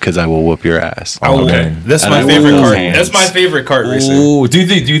 Get it, because I will whoop your ass. Okay. That's And my I favorite will kart. hands. That's my favorite kart racer. Oh, do you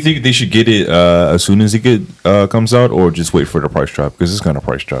think they should get it as soon as it comes out, or just wait for the price drop? Because it's gonna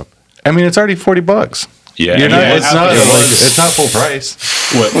price drop. I mean, it's already $40. Yeah. You're not, yeah, it's not like it's not full price.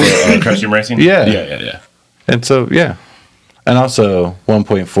 What? Crash Team Racing? Yeah. Yeah. And so yeah, and also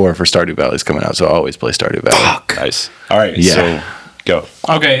 1.4 for Stardew Valley is coming out, so I always play Stardew Valley. Nice. All right. Yeah. So go.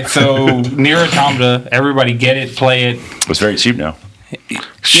 Okay, so Nier Automata, everybody get it, play it. It's very cheap now.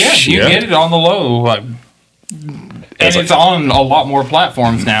 Yeah, you get it on the low. Like, and it's on a lot more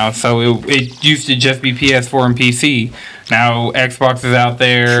platforms now. So it used to just be PS4 and PC. Now Xbox is out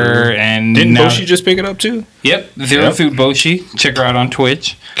there, and Didn't now, Boshi just pick it up too? Yep, Zero Suit Boshi. Check her out on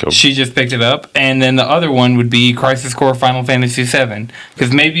Twitch. Cool. She just picked it up, and then the other one would be Crisis Core Final Fantasy VII.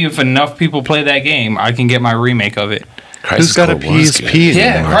 Because maybe if enough people play that game, I can get my remake of it. Who's got a PSP?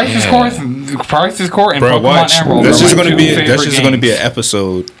 Yeah, Crisis Core, and Bro, Pokemon watch. Emerald. That's are just my going to two be. That's favorite just going to be games. an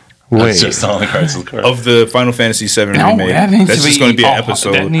episode Wait, It's just on the Crisis Core. of the Final Fantasy VII No, remake. that needs That's to just be, going to be an That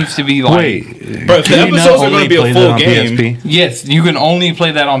episode. needs to be like. wait. Bro, if the Can you not episodes are only going to be a play full that on game. PSP? Yes, you can only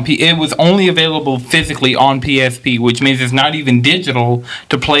play that on It was only available physically on PSP, which means it's not even digital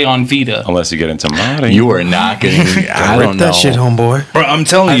to play on Vita. Unless you get into modding. You are not getting. I don't know. homeboy. Bro, I'm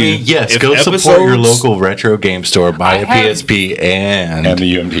telling I you. mean, yes, if go support your episodes- local retro game store, buy a have- PSP, and and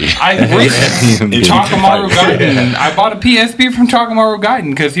the UMD. I Takamaru Gaiden. I bought a PSP from Takamaru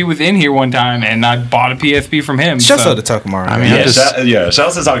Gaiden because he was in here one time, and I bought a PSP from him. Shouts so- out to Takamaru. I mean, Yeah, just,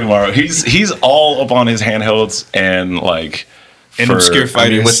 shouts to Takamaru. He's all up on his handhelds and like And obscure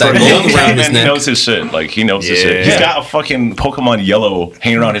fighters. with that for gold him, around his he neck. knows his shit. Like he knows his Yeah. shit. He's got a fucking Pokemon Yellow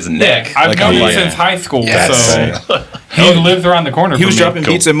hanging around his neck. Yeah, I've Like, known I'm him like, since high school, yes. so he lives around the corner. He was from me.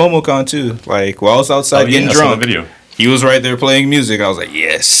 dropping beats at MomoCon too. Like while I was outside Oh, yeah, getting I saw the drunk, video. he was right there playing music. I was like,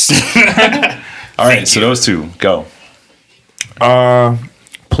 yes. All right, so those two go.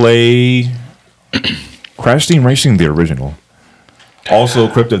 Play Crash Team Racing, the original. Also,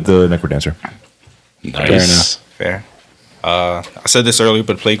 Crypt of the Necrodancer. Nice. Fair. I said this earlier,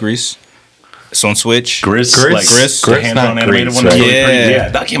 but play Grease. It's on Switch. Gris, Gris? like Gris? the hand-drawn Not animated Gris, one. That's right? really pretty. Yeah. Yeah,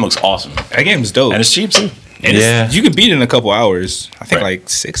 that game looks awesome, That game's dope. and it's cheap too. And Yeah. you can beat it in a couple hours. I think Right. like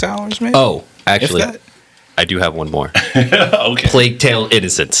 6 hours, maybe. Oh, If actually, that. I do have one more. Okay. Plague Tale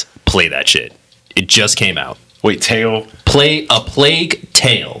Innocence. Play that shit. It just came out. Wait, Tail, Play a Plague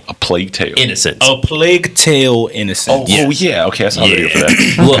Tale a Plague Tale. Innocence. A Plague Tale Innocence. Oh yeah. Okay, I saw a video for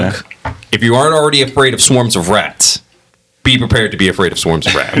that. Look, if you aren't already afraid of swarms of rats, be prepared to be afraid of swarms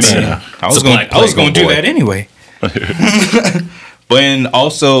of rats. I was It's a going. Black I was Plague, going to oh do boy. that anyway. But then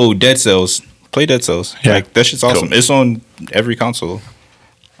also Dead Cells. Play Dead Cells. Yeah. Like that shit's awesome. Cool. It's on every console,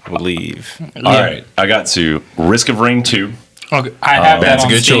 I believe. All right, I got to Risk of Rain 2. Okay, I have that that's a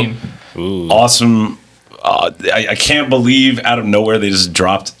on good Steam. Awesome. I can't believe out of nowhere they just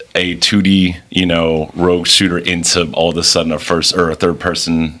dropped a 2D, rogue shooter into all of a sudden a first or a third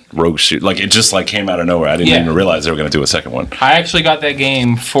person rogue shoot. Like it just like came out of nowhere. I didn't even realize they were going to do a second one. I actually got that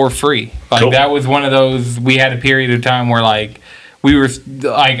game for free. Like Cool. that was one of those. We had a period of time where like we were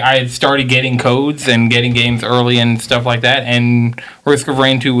like I had started getting codes and getting games early and stuff like that, and Risk of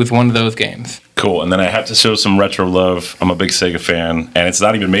Rain 2 was one of those games. Cool. And then I have to show some retro love. I'm a big Sega fan, and it's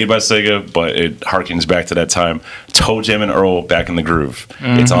not even made by Sega, but it harkens back to that time. Toe Jam and Earl Back in the Groove.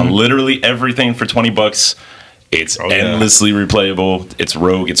 It's on literally everything for $20. It's endlessly replayable. It's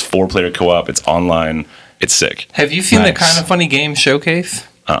rogue. It's 4-player co-op. It's online. It's sick. Have you seen the Nice. Kind of Funny Games showcase?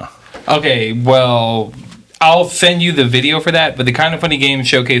 Huh. Okay, well, I'll send you the video for that, but the Kind of Funny Games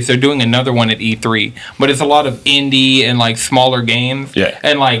showcase, they're doing another one at E3, but it's a lot of indie and like smaller games. Yeah.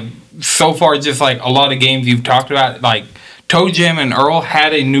 And like so far, just like a lot of games you've talked about, like Toe Jam and Earl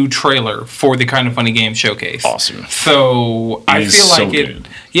had a new trailer for the Kind of Funny Games showcase. Awesome. So I is feel so like it. good.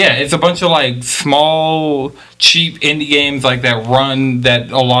 Yeah, it's a bunch of like small, cheap indie games like that run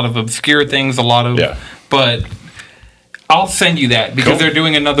that a lot of obscure things, a lot of. Yeah. But I'll send you that because Cool. they're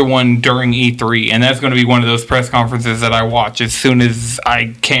doing another one during E3, and that's going to be one of those press conferences that I watch as soon as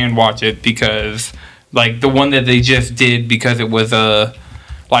I can watch it because, like, the one that they just did because it was a.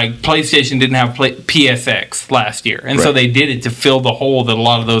 Like, PlayStation didn't have PSX last year, and so Right. they did it to fill the hole that a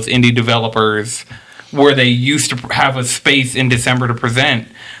lot of those indie developers, where they used to have a space in December to present,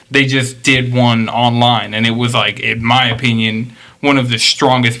 they just did one online, and it was, like, in my opinion, one of the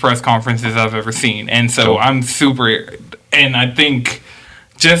strongest press conferences I've ever seen. And so I'm super, and I think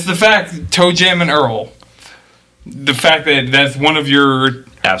just the fact, Toe Jam and Earl, the fact that that's one of your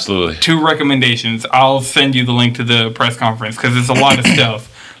Absolutely. 2 recommendations, I'll send you the link to the press conference because it's a lot of stuff.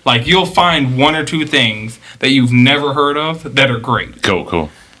 Like, you'll find 1 or 2 things that you've never heard of that are great.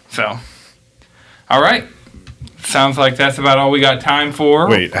 Cool. So, all right. Sounds like that's about all we got time for.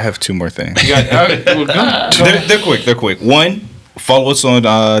 Wait, I have 2 more things. You got, well, good. They're quick. One, follow us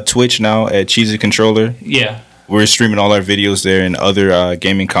on Twitch now at Cheesy Controller. Yeah. We're streaming all our videos there and other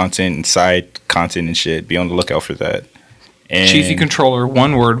gaming content and side content and shit. Be on the lookout for that. And Cheesy Controller,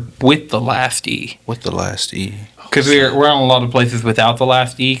 one word, with the last E. What the last E? Because we're on a lot of places without the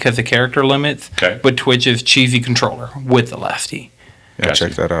last E because of character limits. Okay. But Twitch is Cheesy Controller with the last E. Yeah, Gotcha.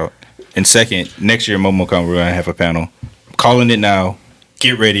 check that out. And second, next year MomoCon we're gonna have a panel. I'm calling it now.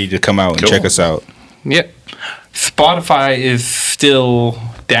 Get ready to come out and Cool. check us out. Yep. Spotify is still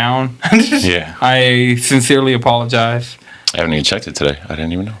down. Yeah. I sincerely apologize. I haven't even checked it today. I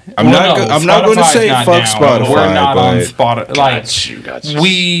didn't even know. I'm not going to Spotify's say not fuck down. Spotify. We're not on but Spotify. Like, Got you.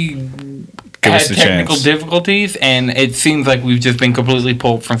 we Give had us a technical chance. difficulties, and it seems like we've just been completely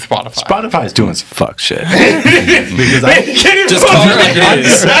pulled from Spotify. Spotify's doing some fuck shit. Because I Just call it like it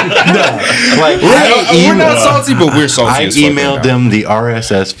is. we're not salty, but we're salty. I as fuck right emailed now. them the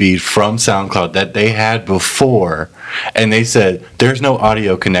RSS feed from SoundCloud that they had before, and they said there's no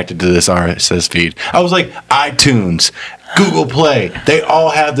audio connected to this RSS feed. I was like, iTunes, Google Play, they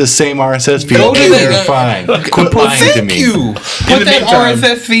all have the same RSS feed. Go to and the- they're fine. Quit lying to Thank me. you. Put that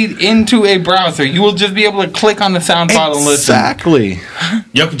RSS feed into a browser. You will just be able to click on the sound file and listen. Exactly.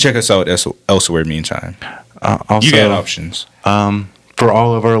 Y'all can check us out elsewhere. Meantime, Also, you got options. for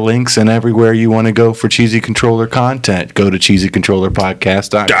all of our links and everywhere you want to go for Cheesy Controller content, go to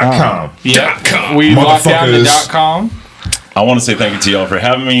cheesycontrollerpodcast.com. Yeah. We locked down the Motherfuckers. .com. I want to say thank you to y'all for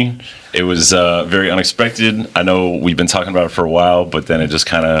having me. It was very unexpected. I know we've been talking about it for a while, but then it just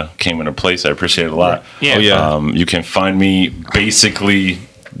kind of came into place. I appreciate it a lot. Yeah. Oh, yeah. You can find me basically.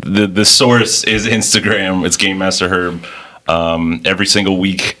 The source is Instagram. It's Game Master Herb. Every single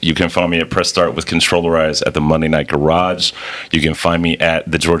week, you can find me at Press Start with Controllerize at the Monday Night Garage. You can find me at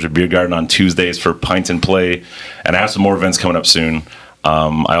the Georgia Beer Garden on Tuesdays for Pint and Play, and I have some more events coming up soon.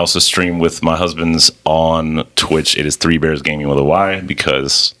 I also stream with my husband's on Twitch. It is 3 Bears Gaming with a Y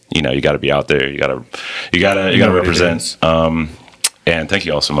because you got to be out there. You got to represent. And thank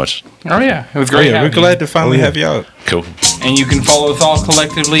you all so much. Oh, yeah. It was Oh, great. yeah, we're having you. glad to finally have you out. Cool. And you can follow us all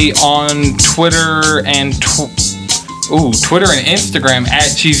collectively on Twitter and Twitter and Instagram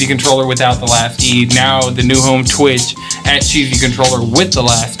at Cheesy Controller without the last E. Now the new home Twitch at Cheesy Controller with the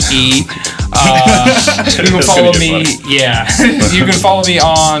last E. You can follow gonna me. get Yeah, you can follow me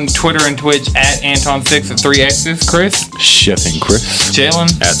on Twitter and Twitch at Anton6 with 3 X's. Chris, Chefing Chris.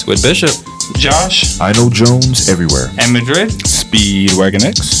 Jalen, At Squid Bishop. Josh, I know Jones everywhere. and Madrid. Speedwagon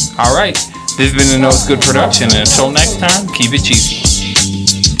X. All right, this has been a No It's Good production. And until next time, keep it cheesy.